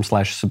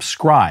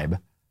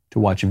dailywire.com/subscribe to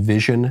watch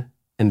Vision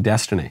and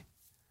Destiny.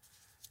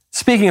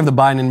 Speaking of the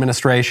Biden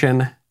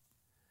administration,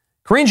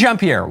 Karine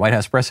Jean-Pierre, White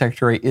House press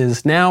secretary,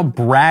 is now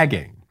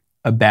bragging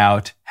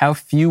about how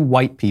few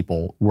white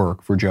people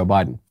work for Joe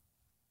Biden.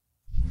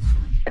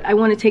 I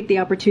want to take the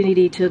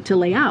opportunity to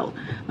lay out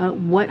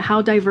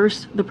how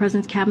diverse the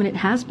president's cabinet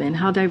has been,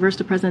 how diverse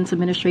the president's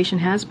administration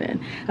has been.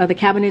 The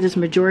cabinet is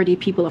majority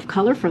people of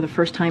color for the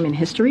first time in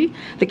history.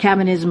 The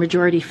cabinet is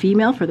majority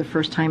female for the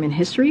first time in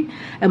history.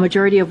 A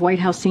majority of White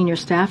House senior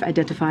staff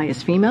identify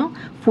as female.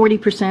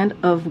 40%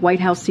 of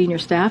White House senior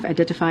staff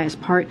identify as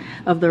part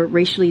of the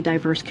racially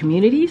diverse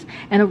communities.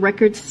 And a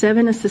record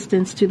 7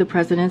 assistants to the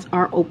president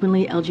are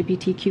openly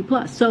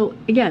LGBTQ+. So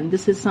again,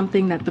 this is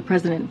something that the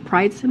president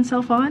prides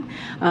himself on.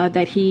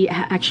 That he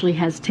actually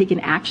has taken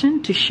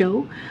action to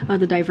show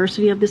the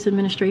diversity of this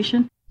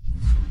administration.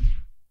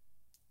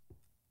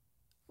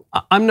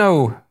 I'm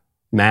no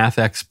math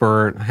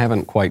expert. I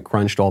haven't quite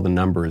crunched all the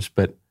numbers,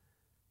 but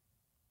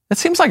that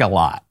seems like a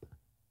lot.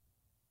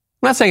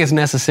 I'm not saying it's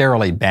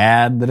necessarily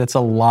bad that it's a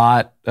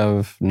lot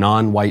of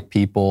non-white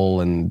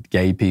people and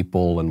gay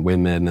people and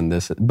women and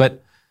this,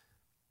 but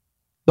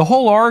the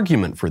whole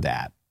argument for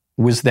that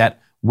was that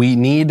we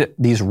need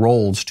these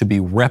roles to be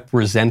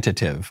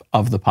representative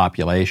of the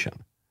population.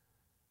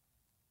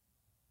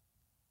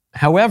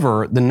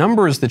 However, the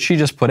numbers that she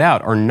just put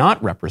out are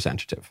not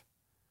representative.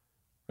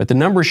 But the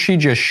numbers she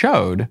just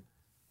showed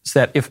is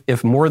that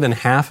if more than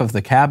half of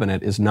the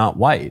cabinet is not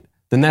white,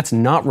 then that's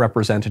not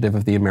representative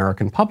of the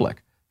American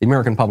public. The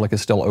American public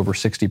is still over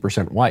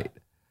 60% white.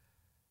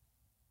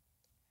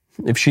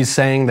 If she's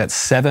saying that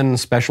 7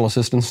 special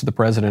assistants to the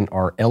president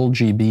are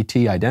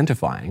LGBT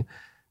identifying,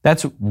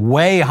 that's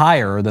way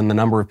higher than the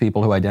number of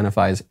people who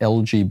identify as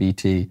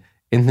LGBT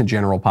in the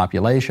general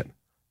population.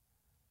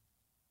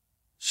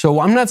 So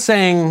I'm not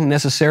saying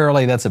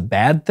necessarily that's a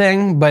bad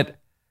thing, but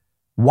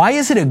why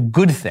is it a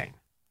good thing?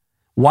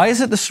 Why is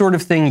it the sort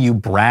of thing you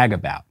brag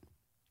about?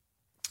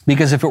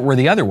 Because if it were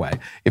the other way,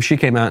 if she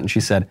came out and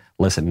she said,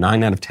 listen,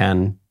 9 out of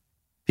 10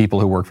 people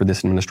who work for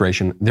this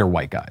administration, they're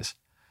white guys.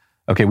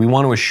 Okay, we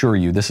want to assure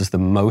you this is the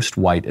most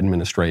white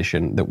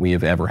administration that we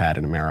have ever had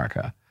in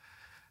America.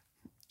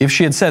 If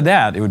she had said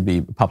that, it would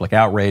be public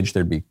outrage.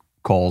 There'd be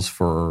calls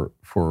for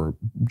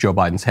Joe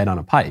Biden's head on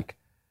a pike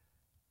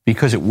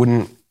because it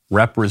wouldn't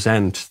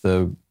represent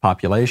the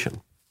population.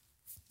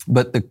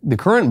 But the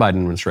current Biden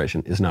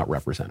administration is not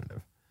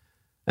representative.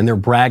 And they're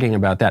bragging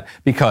about that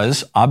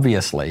because,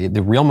 obviously,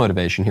 the real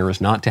motivation here is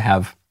not to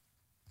have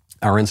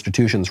our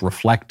institutions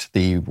reflect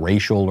the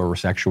racial or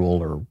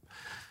sexual or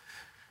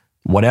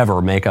whatever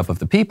makeup of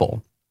the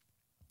people.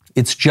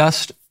 It's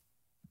just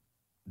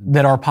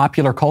that our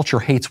popular culture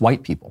hates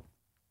white people.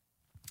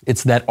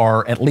 It's that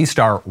at least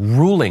our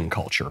ruling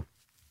culture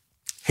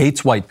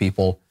hates white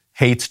people,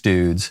 hates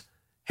dudes,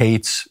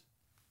 hates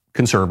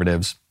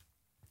conservatives,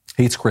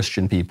 hates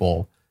Christian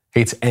people,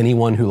 hates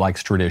anyone who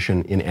likes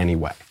tradition in any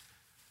way.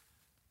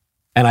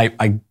 And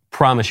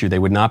promise you they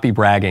would not be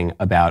bragging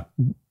about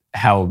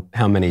how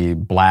many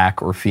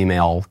black or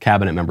female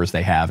cabinet members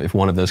they have if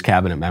one of those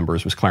cabinet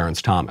members was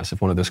Clarence Thomas,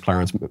 if one of those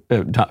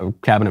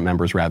cabinet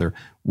members,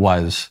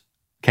 was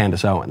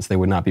Candace Owens. They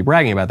would not be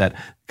bragging about that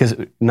because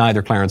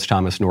neither Clarence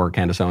Thomas nor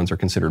Candace Owens are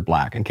considered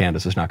black, and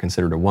Candace is not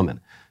considered a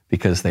woman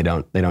because they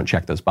don't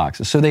check those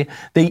boxes. So they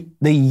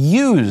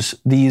use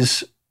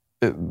these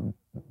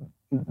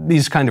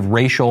kind of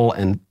racial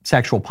and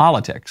sexual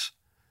politics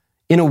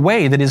in a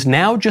way that is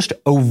now just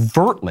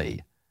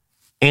overtly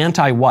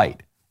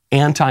anti-white,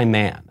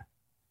 anti-man,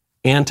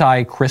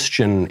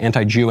 anti-Christian,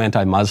 anti-Jew,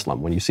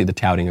 anti-Muslim when you see the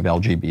touting of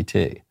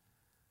LGBT.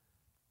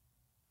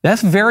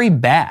 That's very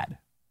bad.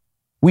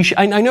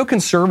 I know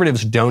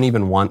conservatives don't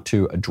even want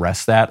to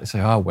address that. They say,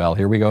 oh, well,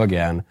 here we go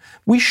again.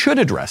 We should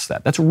address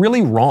that. That's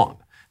really wrong.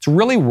 It's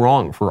really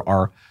wrong for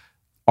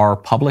our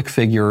public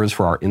figures,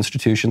 for our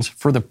institutions,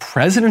 for the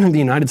President of the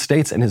United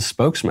States and his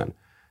spokesman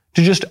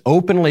to just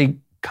openly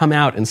come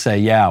out and say,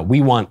 yeah, we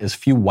want as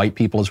few white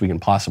people as we can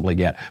possibly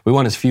get. We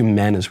want as few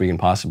men as we can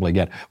possibly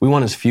get. We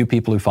want as few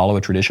people who follow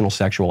a traditional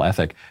sexual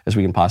ethic as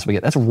we can possibly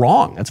get. That's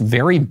wrong. That's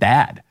very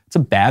bad. It's a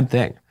bad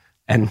thing.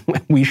 And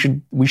we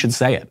should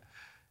say it.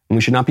 And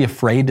we should not be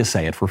afraid to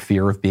say it for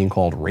fear of being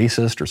called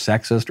racist or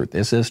sexist or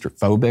thisist or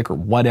phobic or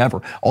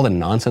whatever. All the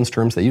nonsense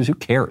terms they use. Who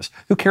cares?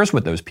 Who cares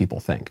what those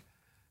people think?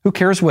 Who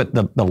cares what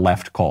the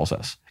left calls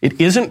us? It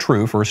isn't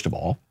true, first of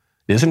all.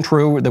 It isn't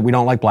true that we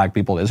don't like black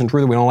people. It isn't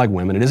true that we don't like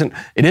women. It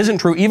isn't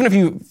true, even if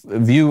you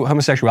view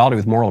homosexuality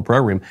with moral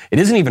opprobrium, it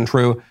isn't even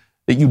true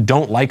that you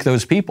don't like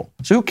those people.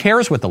 So who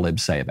cares what the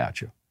libs say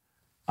about you?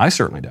 I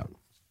certainly don't.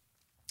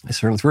 It's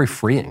very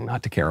freeing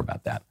not to care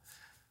about that.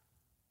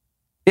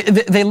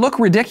 They look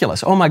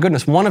ridiculous. Oh my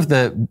goodness, one of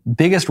the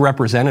biggest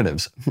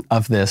representatives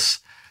of this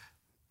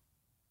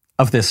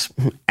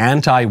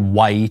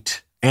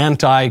anti-white,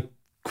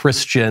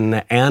 anti-Christian,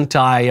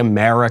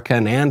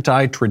 anti-American,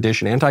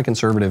 anti-tradition,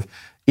 anti-conservative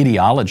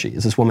ideology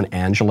is this woman,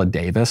 Angela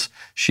Davis.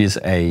 She's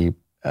a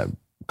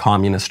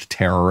communist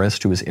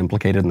terrorist who was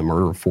implicated in the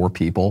murder of 4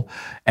 people,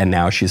 and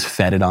now she's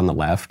feted on the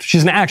left.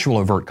 She's an actual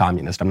overt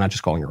communist. I'm not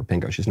just calling her a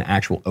pinko. She's an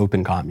actual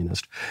open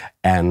communist,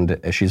 and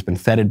she's been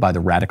feted by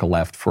the radical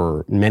left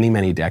for many,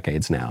 many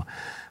decades now.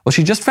 Well,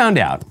 she just found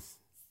out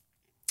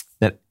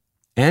that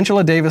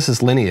Angela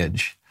Davis's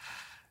lineage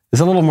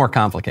is a little more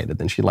complicated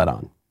than she let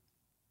on.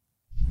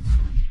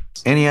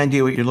 Any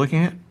idea what you're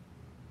looking at?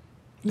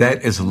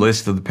 That is a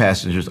list of the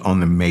passengers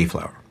on the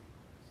Mayflower.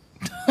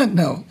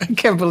 No, I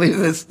can't believe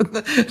this.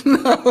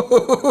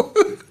 No,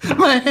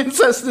 my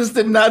ancestors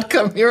did not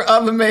come here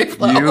on the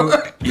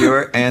Mayflower.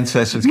 Your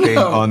ancestors came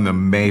on the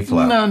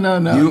Mayflower.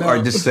 No. You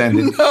are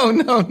descended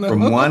No.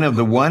 from one of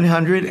the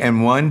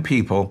 101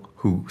 people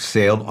who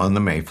sailed on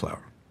the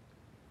Mayflower.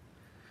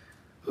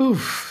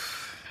 Oof.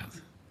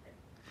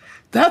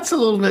 That's a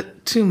little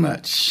bit too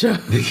much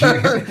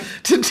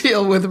to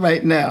deal with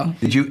right now.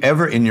 Did you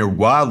ever, in your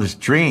wildest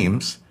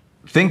dreams,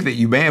 think that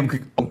you may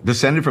have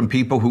descended from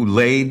people who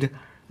laid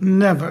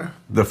Never.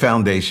 the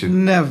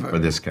foundation Never. for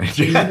this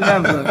country?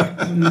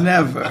 Never.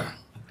 Never,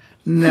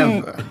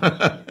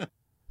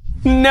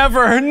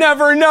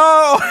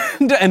 no.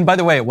 And by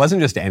the way, it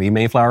wasn't just any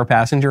Mayflower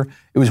passenger.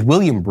 It was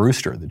William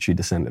Brewster that she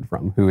descended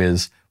from, who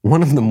is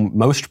one of the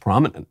most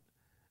prominent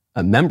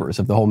members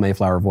of the whole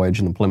Mayflower voyage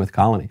in the Plymouth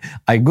colony.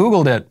 I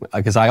Googled it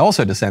because I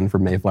also descend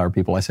from Mayflower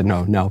people. I said,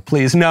 no,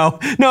 please, no,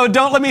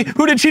 don't let me.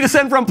 Who did she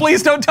descend from?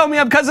 Please don't tell me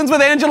I'm cousins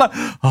with Angela.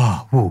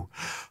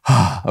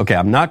 Okay,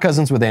 I'm not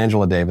cousins with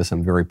Angela Davis.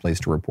 I'm very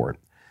pleased to report.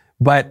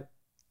 But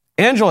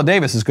Angela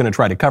Davis is going to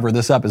try to cover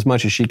this up as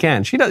much as she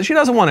can. She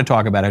doesn't want to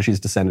talk about how she's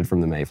descended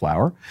from the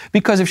Mayflower,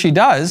 because if she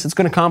does, it's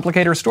going to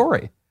complicate her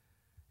story.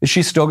 Is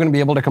she still going to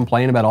be able to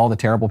complain about all the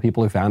terrible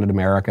people who founded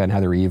America and how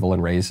they're evil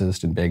and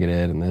racist and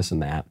bigoted and this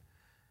and that?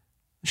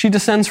 She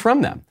descends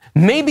from them.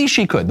 Maybe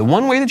she could. The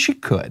one way that she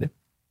could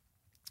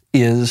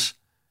is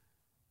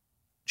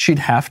she'd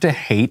have to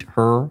hate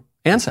her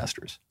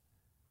ancestors,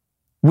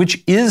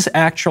 which is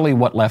actually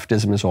what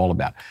leftism is all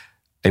about.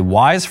 A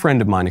wise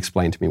friend of mine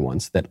explained to me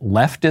once that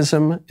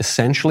leftism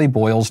essentially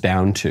boils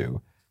down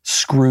to,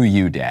 screw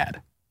you,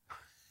 Dad.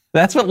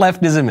 That's what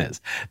leftism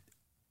is.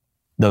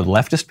 The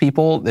leftist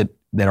people that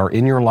are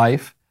in your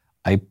life,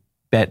 I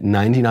bet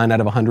 99 out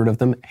of 100 of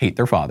them hate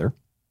their father,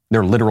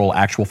 their literal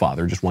actual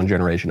father, just one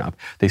generation up.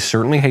 They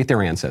certainly hate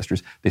their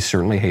ancestors. They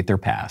certainly hate their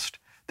past.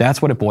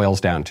 That's what it boils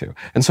down to.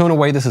 And so in a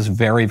way, this is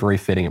very, very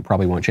fitting. It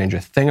probably won't change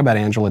a thing about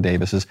Angela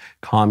Davis's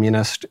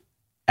communist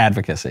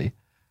advocacy.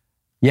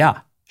 Yeah,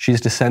 she's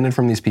descended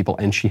from these people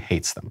and she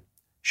hates them.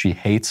 She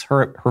hates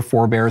her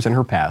forebears and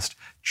her past,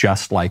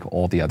 just like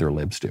all the other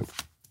libs do.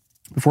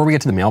 Before we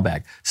get to the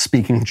mailbag,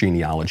 speaking of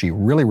genealogy,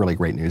 really, really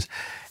great news.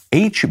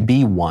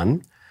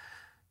 HB1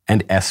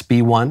 and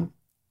SB1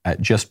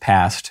 just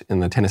passed in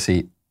the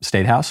Tennessee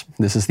State House.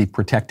 This is the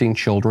Protecting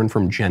Children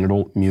from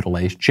Gender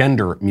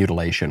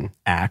Mutilation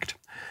Act.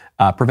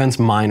 Prevents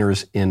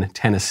minors in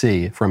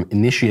Tennessee from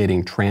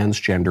initiating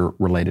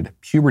transgender-related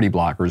puberty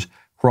blockers,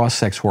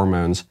 cross-sex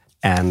hormones,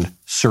 and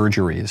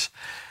surgeries.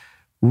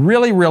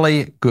 Really,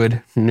 really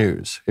good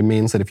news. It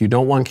means that if you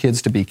don't want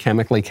kids to be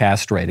chemically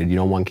castrated, you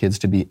don't want kids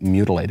to be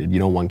mutilated, you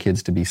don't want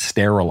kids to be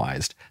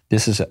sterilized,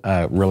 this is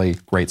a really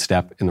great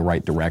step in the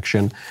right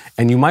direction.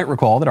 And you might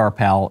recall that our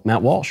pal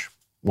Matt Walsh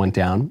went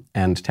down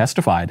and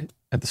testified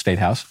at the State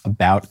House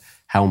about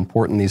how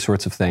important these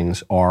sorts of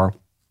things are.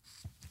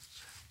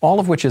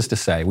 All of which is to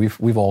say,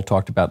 we've all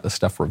talked about this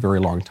stuff for a very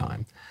long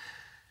time.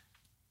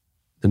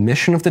 The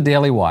mission of the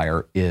Daily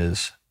Wire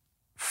is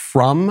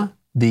from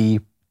the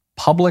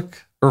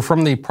public, or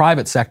from the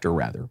private sector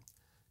rather,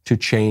 to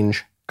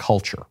change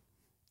culture.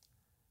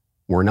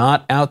 We're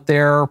not out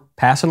there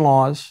passing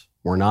laws.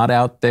 We're not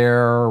out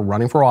there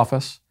running for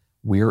office.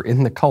 We're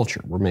in the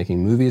culture. We're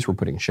making movies. We're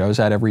putting shows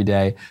out every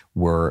day.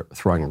 We're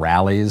throwing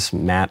rallies.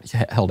 Matt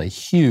held a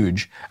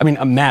huge,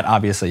 Matt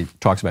obviously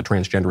talks about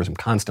transgenderism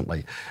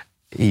constantly.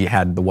 He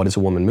had the What is a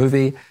Woman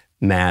movie.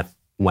 Matt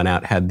went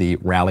out, had the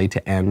rally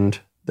to end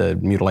the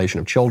mutilation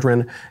of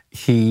children.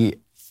 He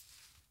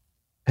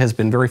has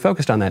been very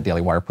focused on that.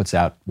 Daily Wire puts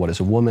out What is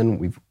a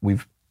Woman.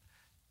 We've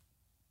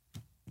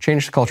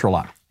changed the culture a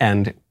lot.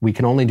 And we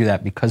can only do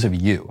that because of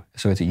you.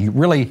 So it's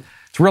really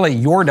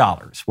your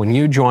dollars. When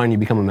you join, you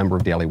become a member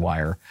of Daily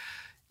Wire,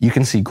 you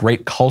can see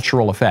great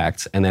cultural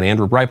effects. And then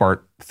Andrew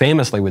Breitbart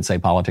famously would say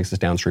politics is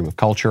downstream of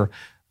culture.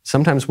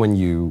 Sometimes when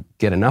you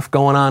get enough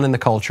going on in the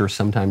culture,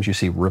 sometimes you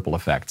see ripple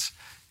effects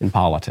in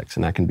politics,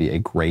 and that can be a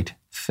great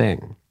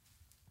thing.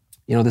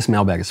 You know, this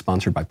mailbag is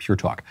sponsored by Pure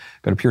Talk.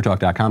 Go to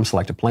puretalk.com,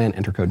 select a plan,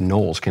 enter code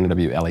Knowles,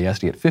 K-N-W-L-E-S,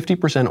 to get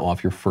 50%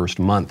 off your first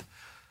month.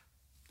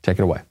 Take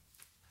it away.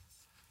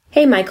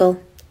 Hey,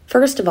 Michael.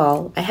 First of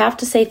all, I have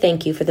to say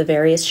thank you for the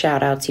various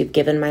shout-outs you've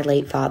given my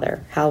late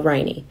father, Hal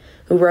Riney,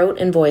 who wrote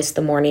and voiced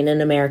the Morning in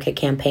America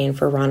campaign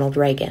for Ronald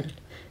Reagan.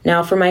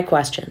 Now for my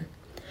question.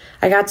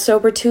 I got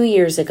sober 2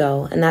 years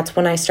ago, and that's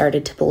when I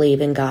started to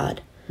believe in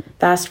God.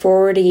 Fast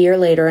forward a year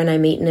later, and I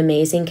meet an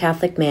amazing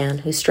Catholic man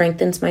who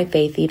strengthens my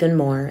faith even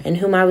more, and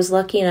whom I was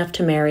lucky enough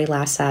to marry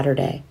last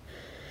Saturday.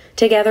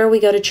 Together, we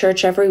go to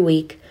church every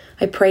week,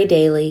 I pray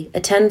daily,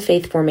 attend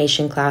faith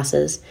formation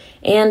classes,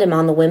 and am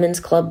on the Women's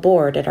Club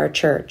board at our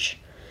church.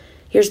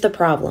 Here's the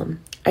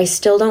problem. I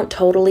still don't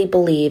totally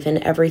believe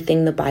in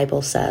everything the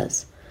Bible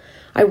says.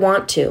 I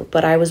want to,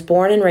 but I was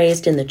born and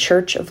raised in the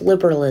Church of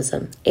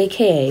Liberalism,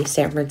 aka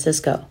San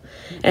Francisco,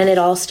 and it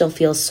all still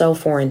feels so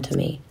foreign to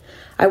me.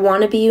 I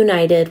want to be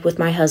united with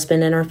my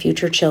husband and our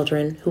future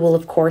children, who will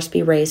of course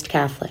be raised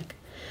Catholic.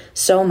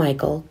 So,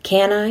 Michael,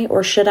 can I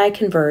or should I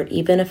convert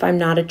even if I'm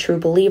not a true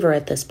believer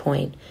at this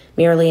point,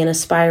 merely an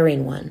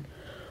aspiring one?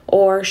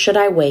 Or should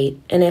I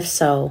wait, and if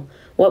so,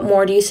 what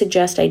more do you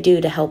suggest I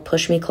do to help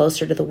push me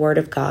closer to the Word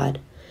of God?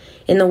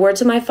 In the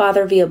words of my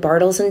father via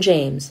Bartles and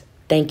James,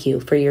 thank you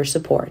for your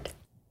support.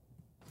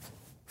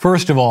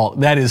 First of all,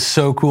 that is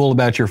so cool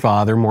about your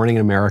father. Morning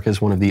in America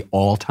is one of the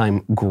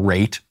all-time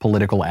great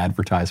political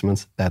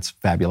advertisements. That's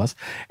fabulous.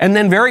 And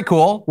then very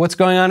cool, what's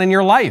going on in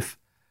your life?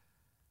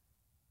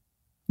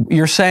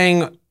 You're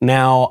saying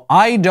now,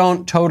 I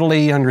don't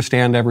totally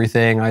understand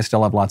everything. I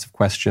still have lots of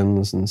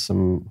questions and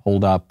some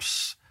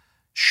holdups.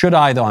 Should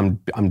I, though?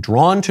 I'm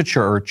drawn to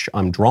church.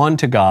 I'm drawn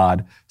to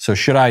God. So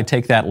should I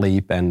take that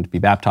leap and be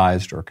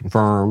baptized or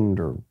confirmed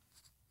or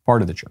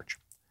part of the church?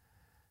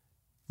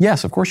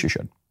 Yes, of course you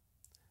should.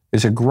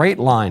 There's a great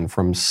line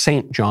from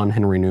St. John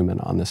Henry Newman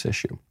on this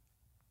issue.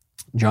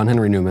 John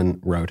Henry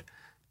Newman wrote,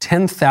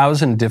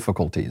 10,000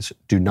 difficulties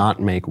do not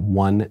make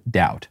one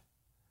doubt.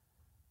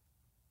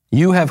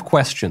 You have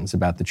questions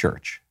about the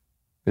church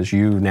because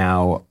you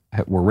now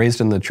were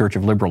raised in the Church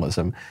of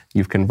Liberalism.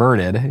 You've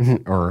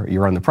converted, or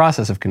you're in the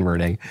process of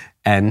converting,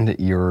 and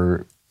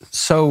you're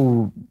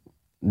so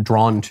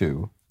drawn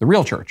to the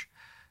real church.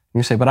 And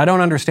you say, but I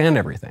don't understand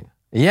everything.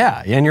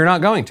 Yeah, and you're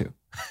not going to.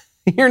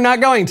 You're not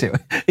going to.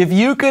 If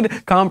you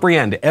could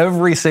comprehend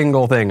every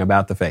single thing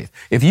about the faith,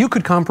 if you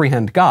could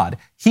comprehend God,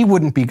 he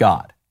wouldn't be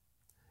God.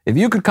 If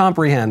you could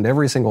comprehend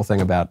every single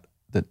thing about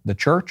the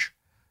church,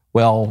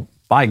 well,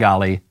 by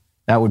golly,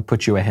 that would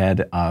put you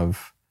ahead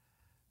of,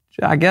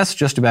 I guess,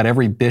 just about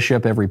every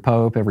bishop, every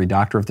pope, every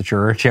doctor of the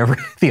church, every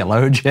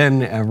theologian,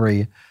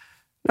 No,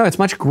 it's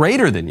much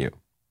greater than you.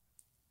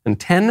 And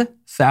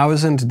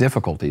 10,000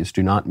 difficulties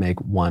do not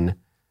make one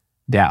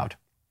doubt.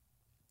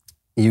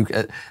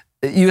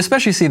 You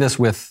especially see this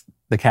with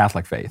the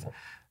Catholic faith,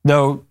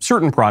 though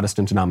certain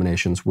Protestant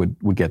denominations would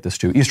get this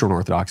too. Eastern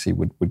Orthodoxy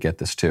would get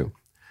this too.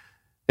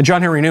 And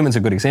John Henry Newman's a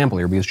good example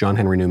here because John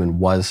Henry Newman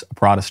was a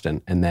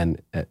Protestant, and then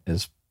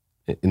as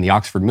in the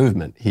Oxford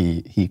movement,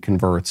 he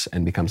converts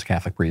and becomes a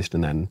Catholic priest,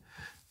 and then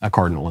a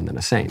cardinal, and then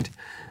a saint.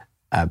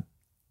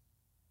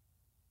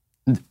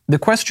 The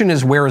question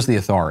is, where is the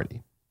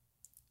authority?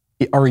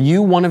 Are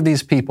you one of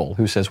these people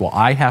who says, well,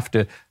 I have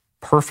to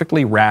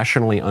perfectly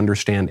rationally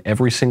understand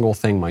every single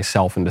thing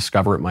myself and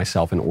discover it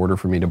myself in order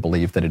for me to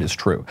believe that it is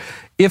true?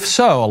 If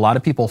so, a lot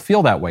of people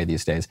feel that way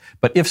these days,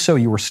 but if so,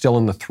 you are still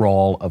in the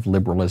thrall of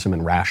liberalism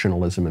and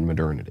rationalism and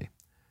modernity.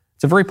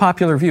 It's a very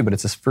popular view, but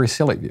it's a very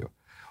silly view.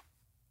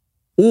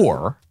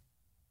 Or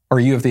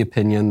are you of the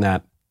opinion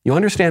that You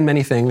understand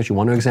many things. You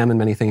want to examine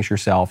many things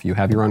yourself. You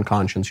have your own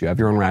conscience. You have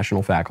your own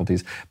rational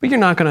faculties. But you're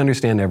not going to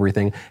understand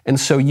everything. And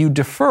so you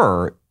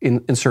defer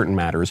in certain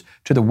matters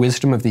to the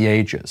wisdom of the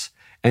ages.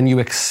 And you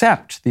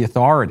accept the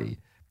authority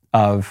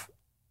of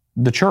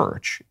the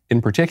church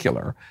in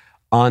particular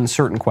on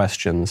certain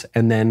questions.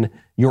 And then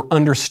your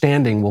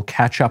understanding will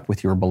catch up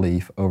with your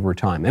belief over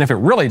time. And if it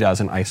really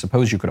doesn't, I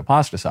suppose you could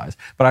apostatize.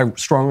 But I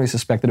strongly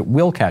suspect that it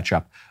will catch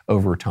up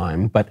over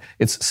time. But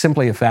it's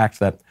simply a fact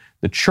that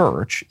the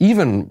church,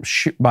 even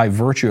by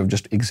virtue of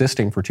just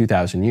existing for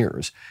 2,000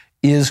 years,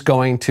 is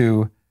going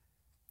to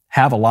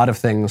have a lot of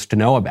things to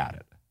know about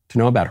it, to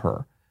know about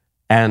her.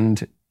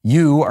 And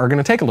you are going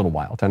to take a little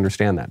while to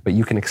understand that. But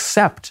you can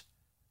accept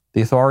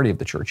the authority of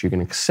the church. You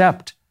can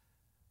accept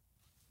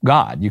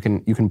God. You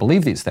can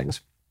believe these things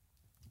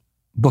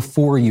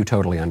before you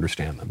totally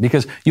understand them,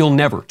 because you'll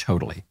never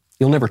totally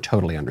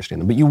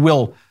understand them, but you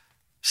will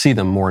see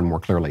them more and more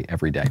clearly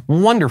every day.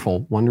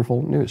 Wonderful,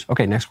 wonderful news.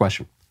 Okay, next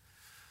question.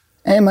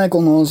 Hey,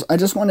 Michael Knowles. I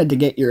just wanted to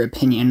get your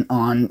opinion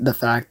on the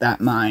fact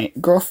that my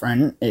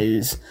girlfriend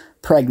is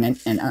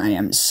pregnant and I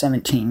am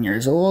 17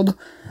 years old.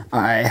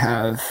 I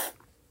have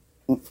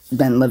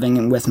been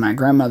living with my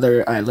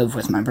grandmother. I live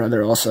with my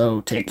brother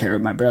also, take care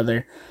of my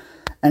brother.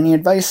 Any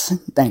advice?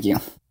 Thank you.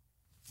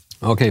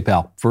 Okay,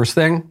 pal. First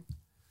thing,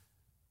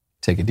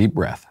 take a deep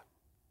breath.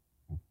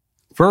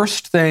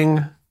 First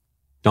thing,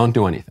 don't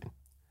do anything,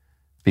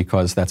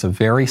 because that's a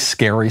very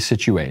scary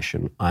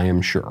situation, I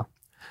am sure.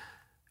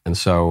 And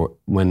so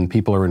when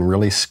people are in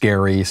really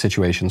scary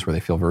situations where they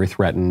feel very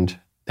threatened,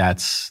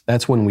 that's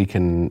when we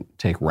can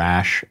take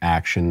rash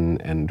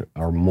action and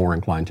are more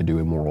inclined to do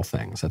immoral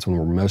things. That's when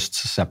we're most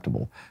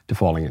susceptible to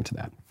falling into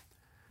that.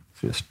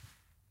 So just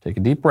take a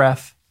deep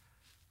breath.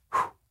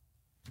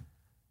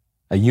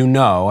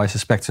 I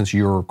suspect since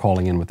you're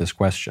calling in with this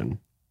question,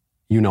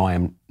 I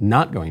am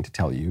not going to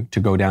tell you to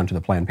go down to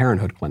the Planned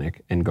Parenthood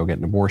clinic and go get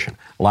an abortion.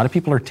 A lot of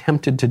people are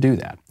tempted to do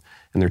that.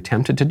 And they're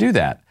tempted to do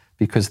that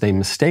because they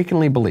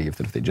mistakenly believe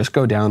that if they just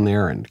go down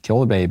there and kill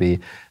the baby,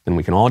 then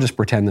we can all just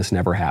pretend this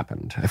never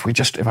happened. If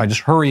I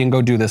just hurry and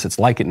go do this, it's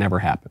like it never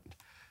happened.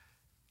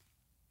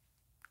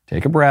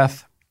 Take a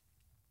breath.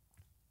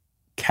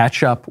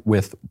 Catch up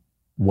with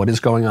what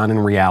is going on in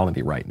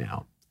reality right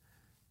now.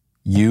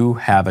 You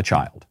have a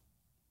child.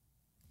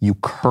 You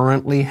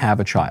currently have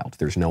a child.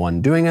 There's no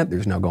undoing it.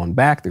 There's no going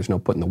back. There's no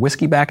putting the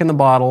whiskey back in the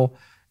bottle.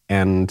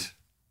 And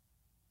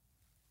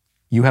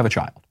you have a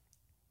child.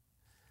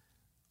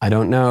 I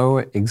don't know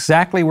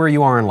exactly where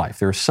you are in life.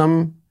 There are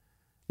some,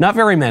 not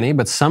very many,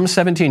 but some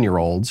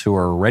 17-year-olds who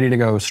are ready to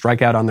go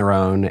strike out on their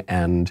own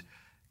and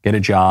get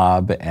a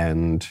job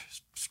and,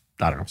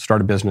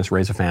 start a business,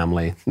 raise a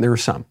family. There are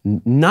some.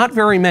 Not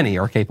very many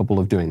are capable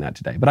of doing that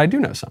today, but I do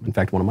know some. In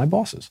fact, one of my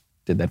bosses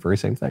did that very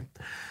same thing.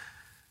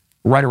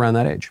 Right around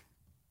that age.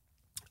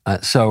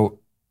 So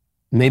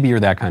maybe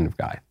you're that kind of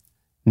guy.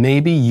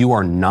 Maybe you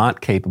are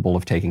not capable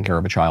of taking care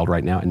of a child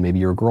right now, and maybe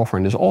your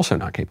girlfriend is also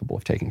not capable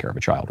of taking care of a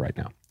child right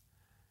now.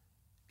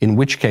 In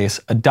which case,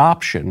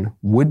 adoption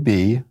would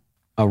be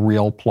a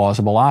real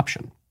plausible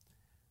option.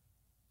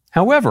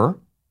 However,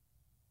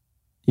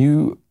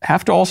 you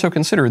have to also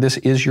consider this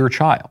is your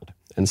child.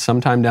 And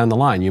sometime down the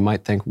line, you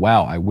might think,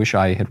 wow, I wish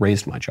I had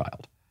raised my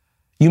child.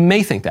 You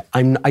may think that.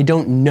 I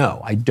don't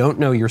know. I don't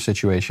know your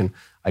situation.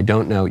 I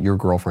don't know your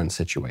girlfriend's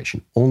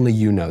situation. Only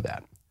you know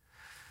that.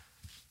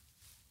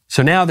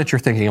 So now that you're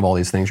thinking of all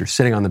these things, you're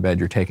sitting on the bed,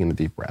 you're taking the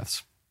deep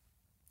breaths.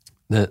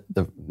 The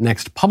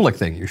next public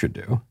thing you should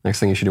do, next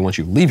thing you should do once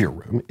you leave your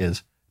room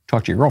is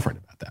talk to your girlfriend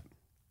about that.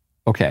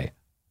 Okay,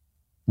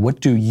 what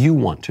do you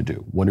want to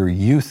do? What are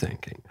you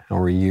thinking? How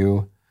are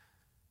you?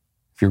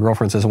 If your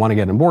girlfriend says, I want to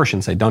get an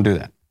abortion, say, don't do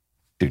that.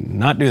 Do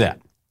not do that.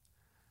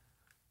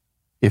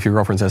 If your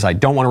girlfriend says, I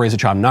don't want to raise a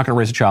child, I'm not going to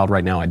raise a child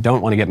right now, I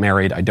don't want to get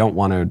married, I don't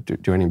want to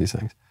do any of these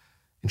things,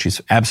 and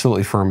she's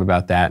absolutely firm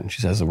about that, and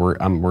she says, we're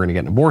going to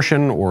get an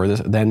abortion, or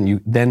this,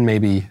 then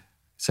maybe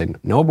say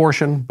no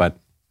abortion, but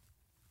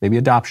maybe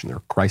adoption. There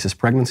are crisis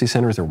pregnancy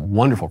centers. There are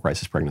wonderful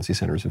crisis pregnancy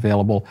centers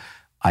available.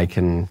 I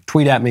can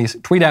tweet at me,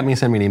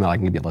 send me an email, I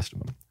can give you a list of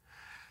them.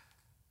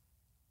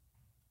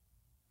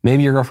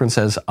 Maybe your girlfriend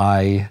says,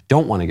 I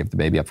don't want to give the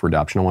baby up for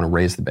adoption, I want to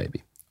raise the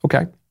baby.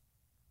 Okay.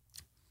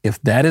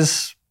 If that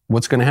is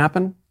what's going to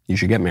happen, you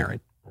should get married.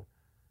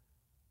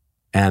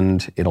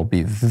 And it'll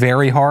be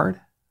very hard,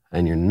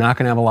 and you're not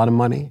going to have a lot of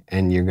money,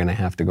 and you're going to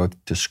have to go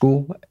to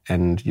school,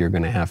 and you're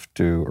going to have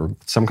to, or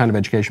some kind of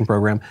education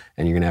program,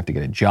 and you're going to have to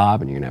get a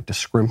job, and you're going to have to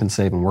scrimp and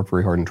save and work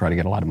very hard and try to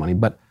get a lot of money.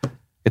 But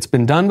it's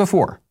been done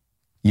before.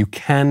 You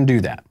can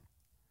do that.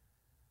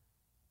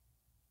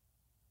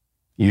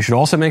 You should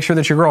also make sure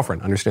that your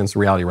girlfriend understands the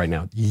reality right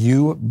now.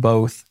 You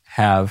both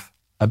have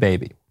a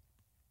baby.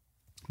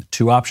 The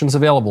two options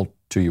available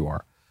to you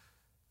are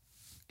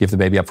give the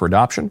baby up for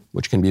adoption,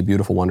 which can be a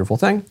beautiful, wonderful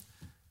thing.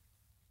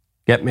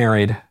 Get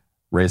married,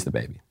 raise the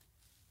baby.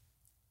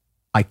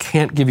 I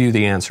can't give you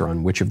the answer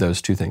on which of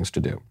those two things to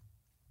do.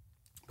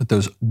 But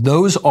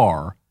those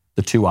are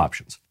the two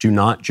options. Do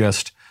not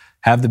just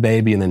have the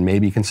baby and then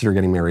maybe consider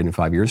getting married in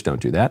 5 years.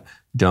 Don't do that.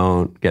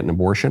 Don't get an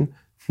abortion.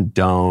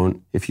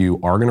 if you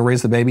are going to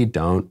raise the baby,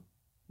 don't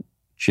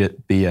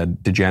be a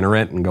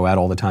degenerate and go out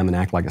all the time and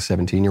act like a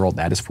 17-year-old.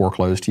 That is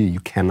foreclosed to you. You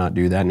cannot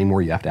do that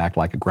anymore. You have to act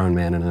like a grown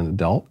man and an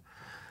adult.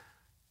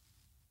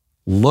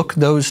 Look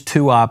those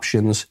two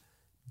options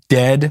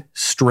dead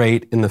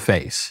straight in the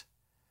face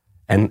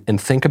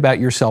and think about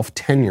yourself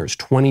 10 years,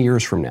 20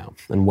 years from now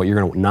and what you're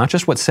going to, not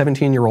just what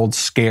 17-year-old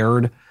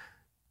scared,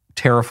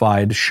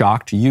 terrified,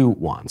 shocked you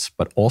wants,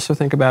 but also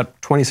think about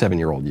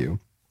 27-year-old you,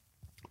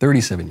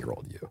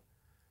 37-year-old you.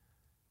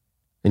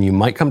 And you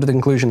might come to the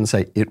conclusion and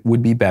say, it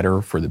would be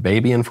better for the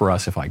baby and for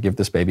us if I give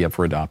this baby up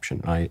for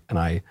adoption. And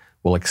I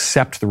will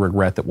accept the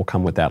regret that will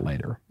come with that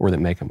later, or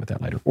that may come with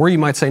that later. Or you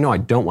might say, no, I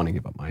don't want to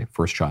give up my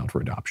first child for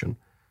adoption.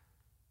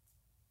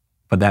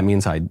 But that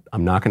means I'm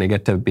not going to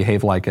get to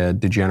behave like a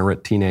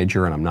degenerate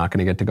teenager, and I'm not going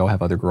to get to go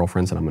have other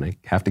girlfriends, and I'm going to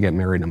have to get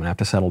married, and I'm going to have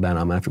to settle down, and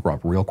I'm going to have to grow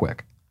up real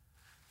quick.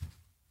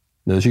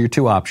 Those are your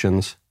two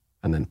options,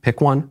 and then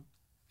pick one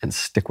and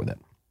stick with it.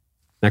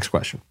 Next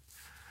question.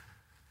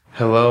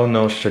 Hello,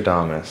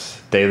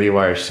 Nostradamus. Daily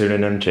Wire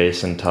pseudonym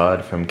Jason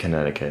Todd from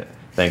Connecticut.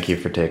 Thank you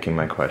for taking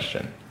my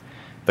question.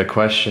 The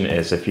question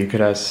is, if you could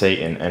ask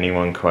Satan any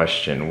one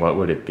question, what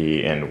would it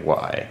be and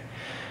why?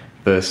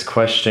 This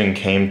question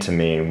came to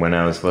me when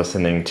I was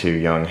listening to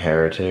Young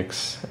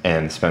Heretics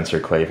and Spencer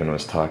Clavin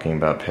was talking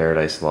about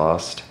Paradise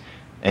Lost,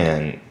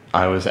 and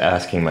I was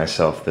asking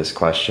myself this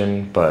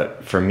question,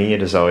 but for me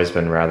it has always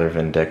been rather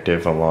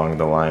vindictive along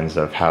the lines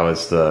of, how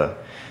is the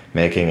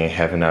making a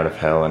heaven out of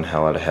hell and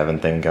hell out of heaven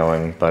thing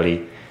going,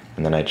 buddy?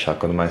 And then I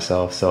chuckled to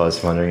myself. So I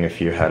was wondering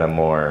if you had a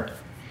more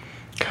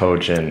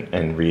cogent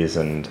and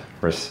reasoned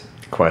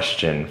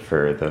question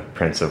for the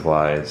Prince of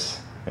Lies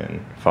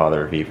and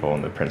Father of Evil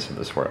and the Prince of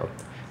this world.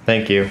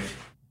 Thank you.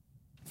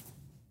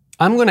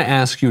 I'm going to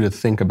ask you to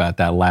think about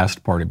that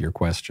last part of your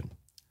question.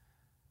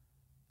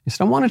 You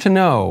said, I wanted to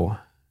know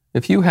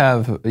if you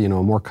have, a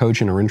more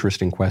cogent or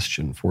interesting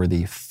question for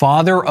the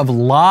Father of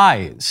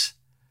Lies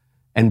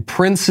and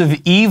Prince of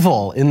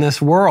Evil in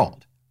this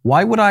world.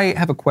 Why would I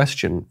have a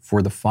question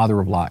for the Father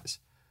of Lies?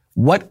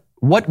 What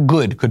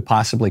good could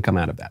possibly come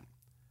out of that?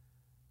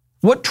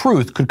 What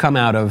truth could come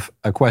out of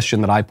a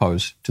question that I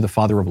pose to the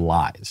Father of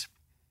Lies?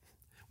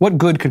 What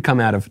good could come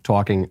out of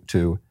talking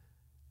to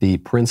the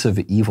Prince of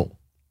Evil?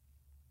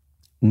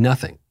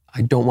 Nothing.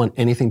 I don't want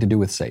anything to do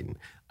with Satan.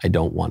 I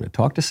don't want to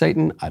talk to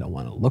Satan. I don't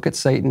want to look at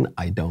Satan.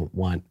 I don't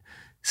want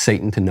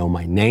Satan to know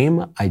my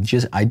name. I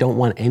don't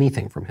want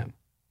anything from him.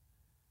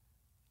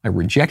 I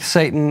reject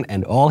Satan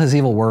and all his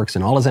evil works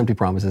and all his empty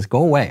promises.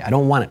 Go away. I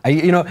don't want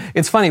it.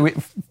 It's funny.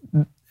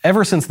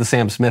 Ever since the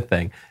Sam Smith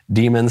thing,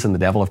 demons and the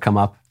devil have come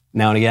up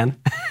now and again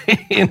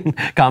in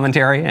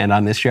commentary and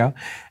on this show.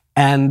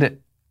 And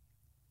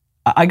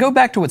I go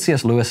back to what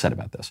C.S. Lewis said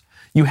about this.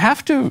 You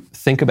have to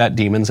think about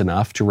demons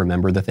enough to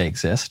remember that they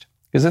exist,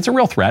 because it's a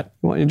real threat.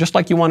 Just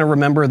like you want to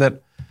remember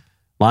that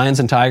lions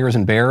and tigers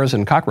and bears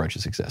and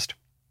cockroaches exist.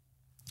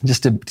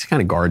 Just to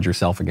kind of guard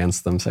yourself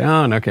against them. Say,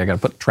 oh, okay, I got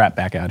to put the trap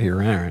back out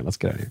here. All right, let's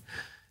get out of here.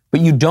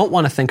 But you don't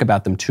want to think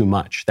about them too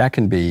much. That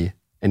can be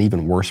an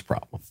even worse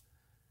problem.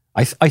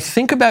 I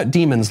think about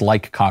demons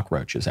like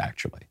cockroaches,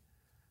 actually.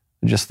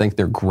 I just think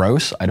they're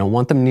gross. I don't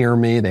want them near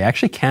me. They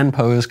actually can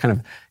pose kind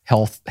of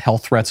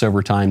health threats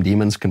over time.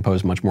 Demons can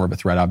pose much more of a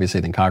threat, obviously,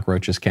 than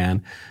cockroaches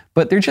can.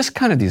 But they're just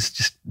kind of these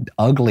just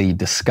ugly,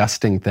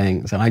 disgusting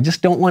things. And I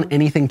just don't want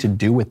anything to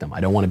do with them.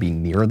 I don't want to be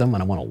near them. I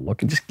don't want to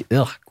look.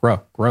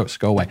 Gross.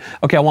 Go away.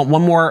 Okay, I want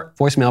one more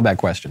voice mailbag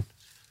question.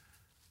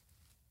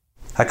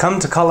 I come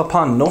to call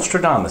upon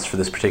Nostradamus for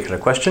this particular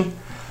question.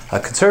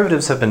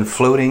 Conservatives have been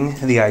floating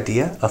the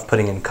idea of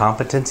putting in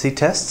competency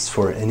tests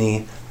for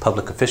any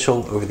public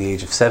official over the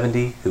age of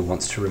 70 who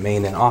wants to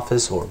remain in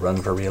office or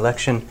run for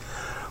re-election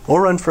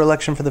or run for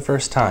election for the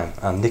first time.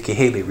 Nikki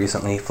Haley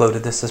recently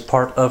floated this as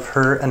part of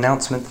her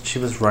announcement that she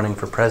was running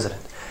for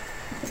president.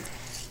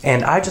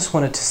 And I just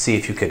wanted to see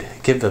if you could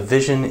give a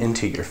vision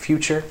into your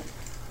future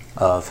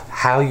of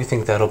how you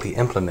think that'll be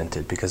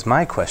implemented, because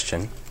my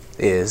question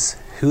is,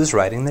 who's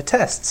writing the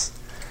tests?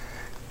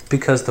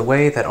 Because the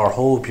way that our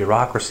whole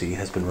bureaucracy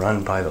has been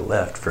run by the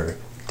left for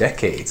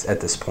decades at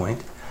this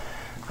point,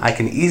 I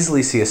can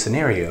easily see a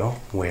scenario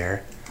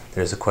where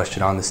there's a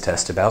question on this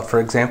test about, for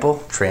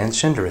example,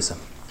 transgenderism.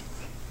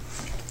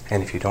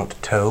 And if you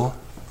don't toe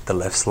the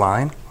left's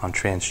line on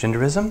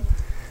transgenderism,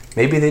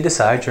 maybe they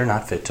decide you're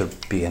not fit to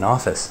be in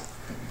office.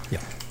 Yeah.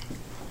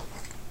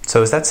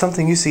 So is that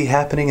something you see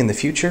happening in the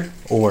future,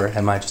 or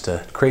am I just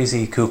a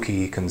crazy,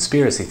 kooky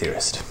conspiracy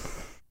theorist?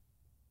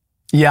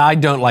 Yeah, I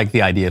don't like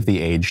the idea of the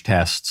age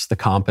tests, the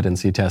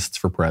competency tests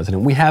for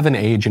president. We have an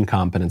age and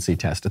competency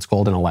test. It's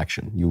called an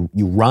election.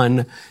 You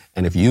run,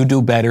 and if you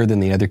do better than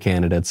the other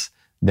candidates,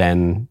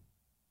 then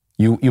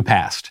you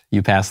passed.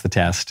 You pass the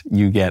test.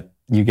 You get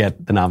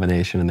the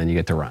nomination, and then you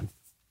get to run.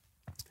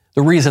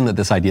 The reason that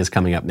this idea is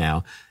coming up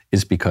now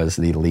is because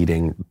the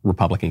leading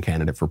Republican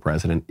candidate for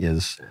president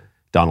is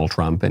Donald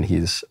Trump, and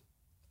he's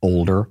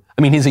older.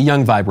 I mean, he's a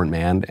young, vibrant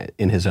man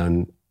in his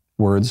own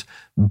words,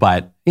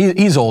 but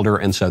he's older,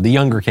 and so the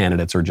younger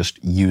candidates are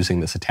just using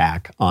this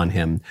attack on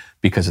him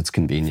because it's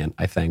convenient,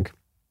 I think.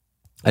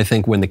 I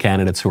think when the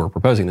candidates who are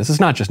proposing this, it's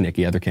not just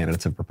Nikki, other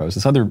candidates have proposed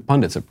this, other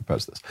pundits have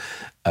proposed this.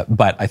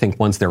 But I think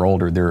once they're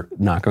older, they're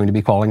not going to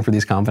be calling for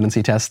these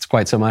competency tests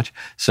quite so much.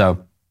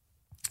 So,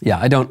 yeah,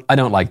 I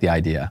don't like the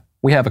idea.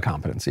 We have a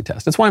competency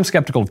test. That's why I'm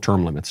skeptical of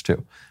term limits,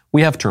 too.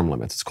 We have term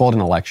limits. It's called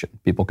an election.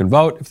 People can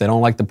vote. If they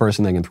don't like the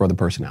person, they can throw the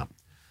person out.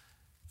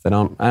 If they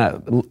don't,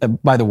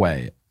 by the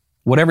way,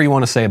 whatever you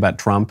want to say about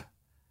Trump,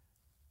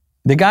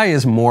 the guy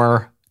is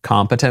more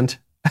competent.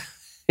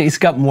 He's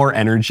got more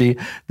energy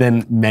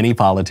than many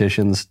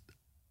politicians,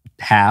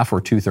 half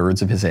or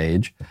 2/3 of his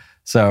age.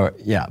 So,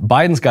 yeah,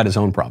 Biden's got his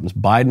own problems.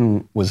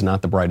 Biden was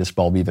not the brightest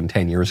bulb even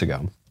 10 years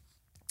ago.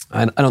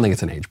 I don't think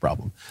it's an age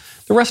problem.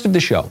 The rest of the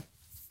show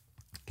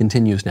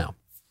continues now.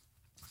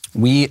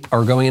 We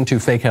are going into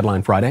Fake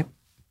Headline Friday.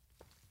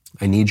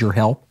 I need your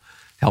help.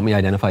 Help me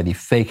identify the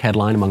fake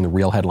headline among the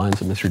real headlines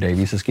that Mr.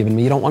 Davies has given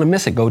me. You don't want to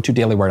miss it. Go to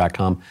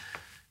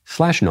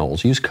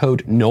dailywire.com/Knowles. Use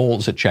code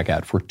Knowles at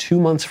checkout for 2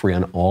 months free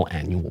on all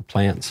annual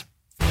plans.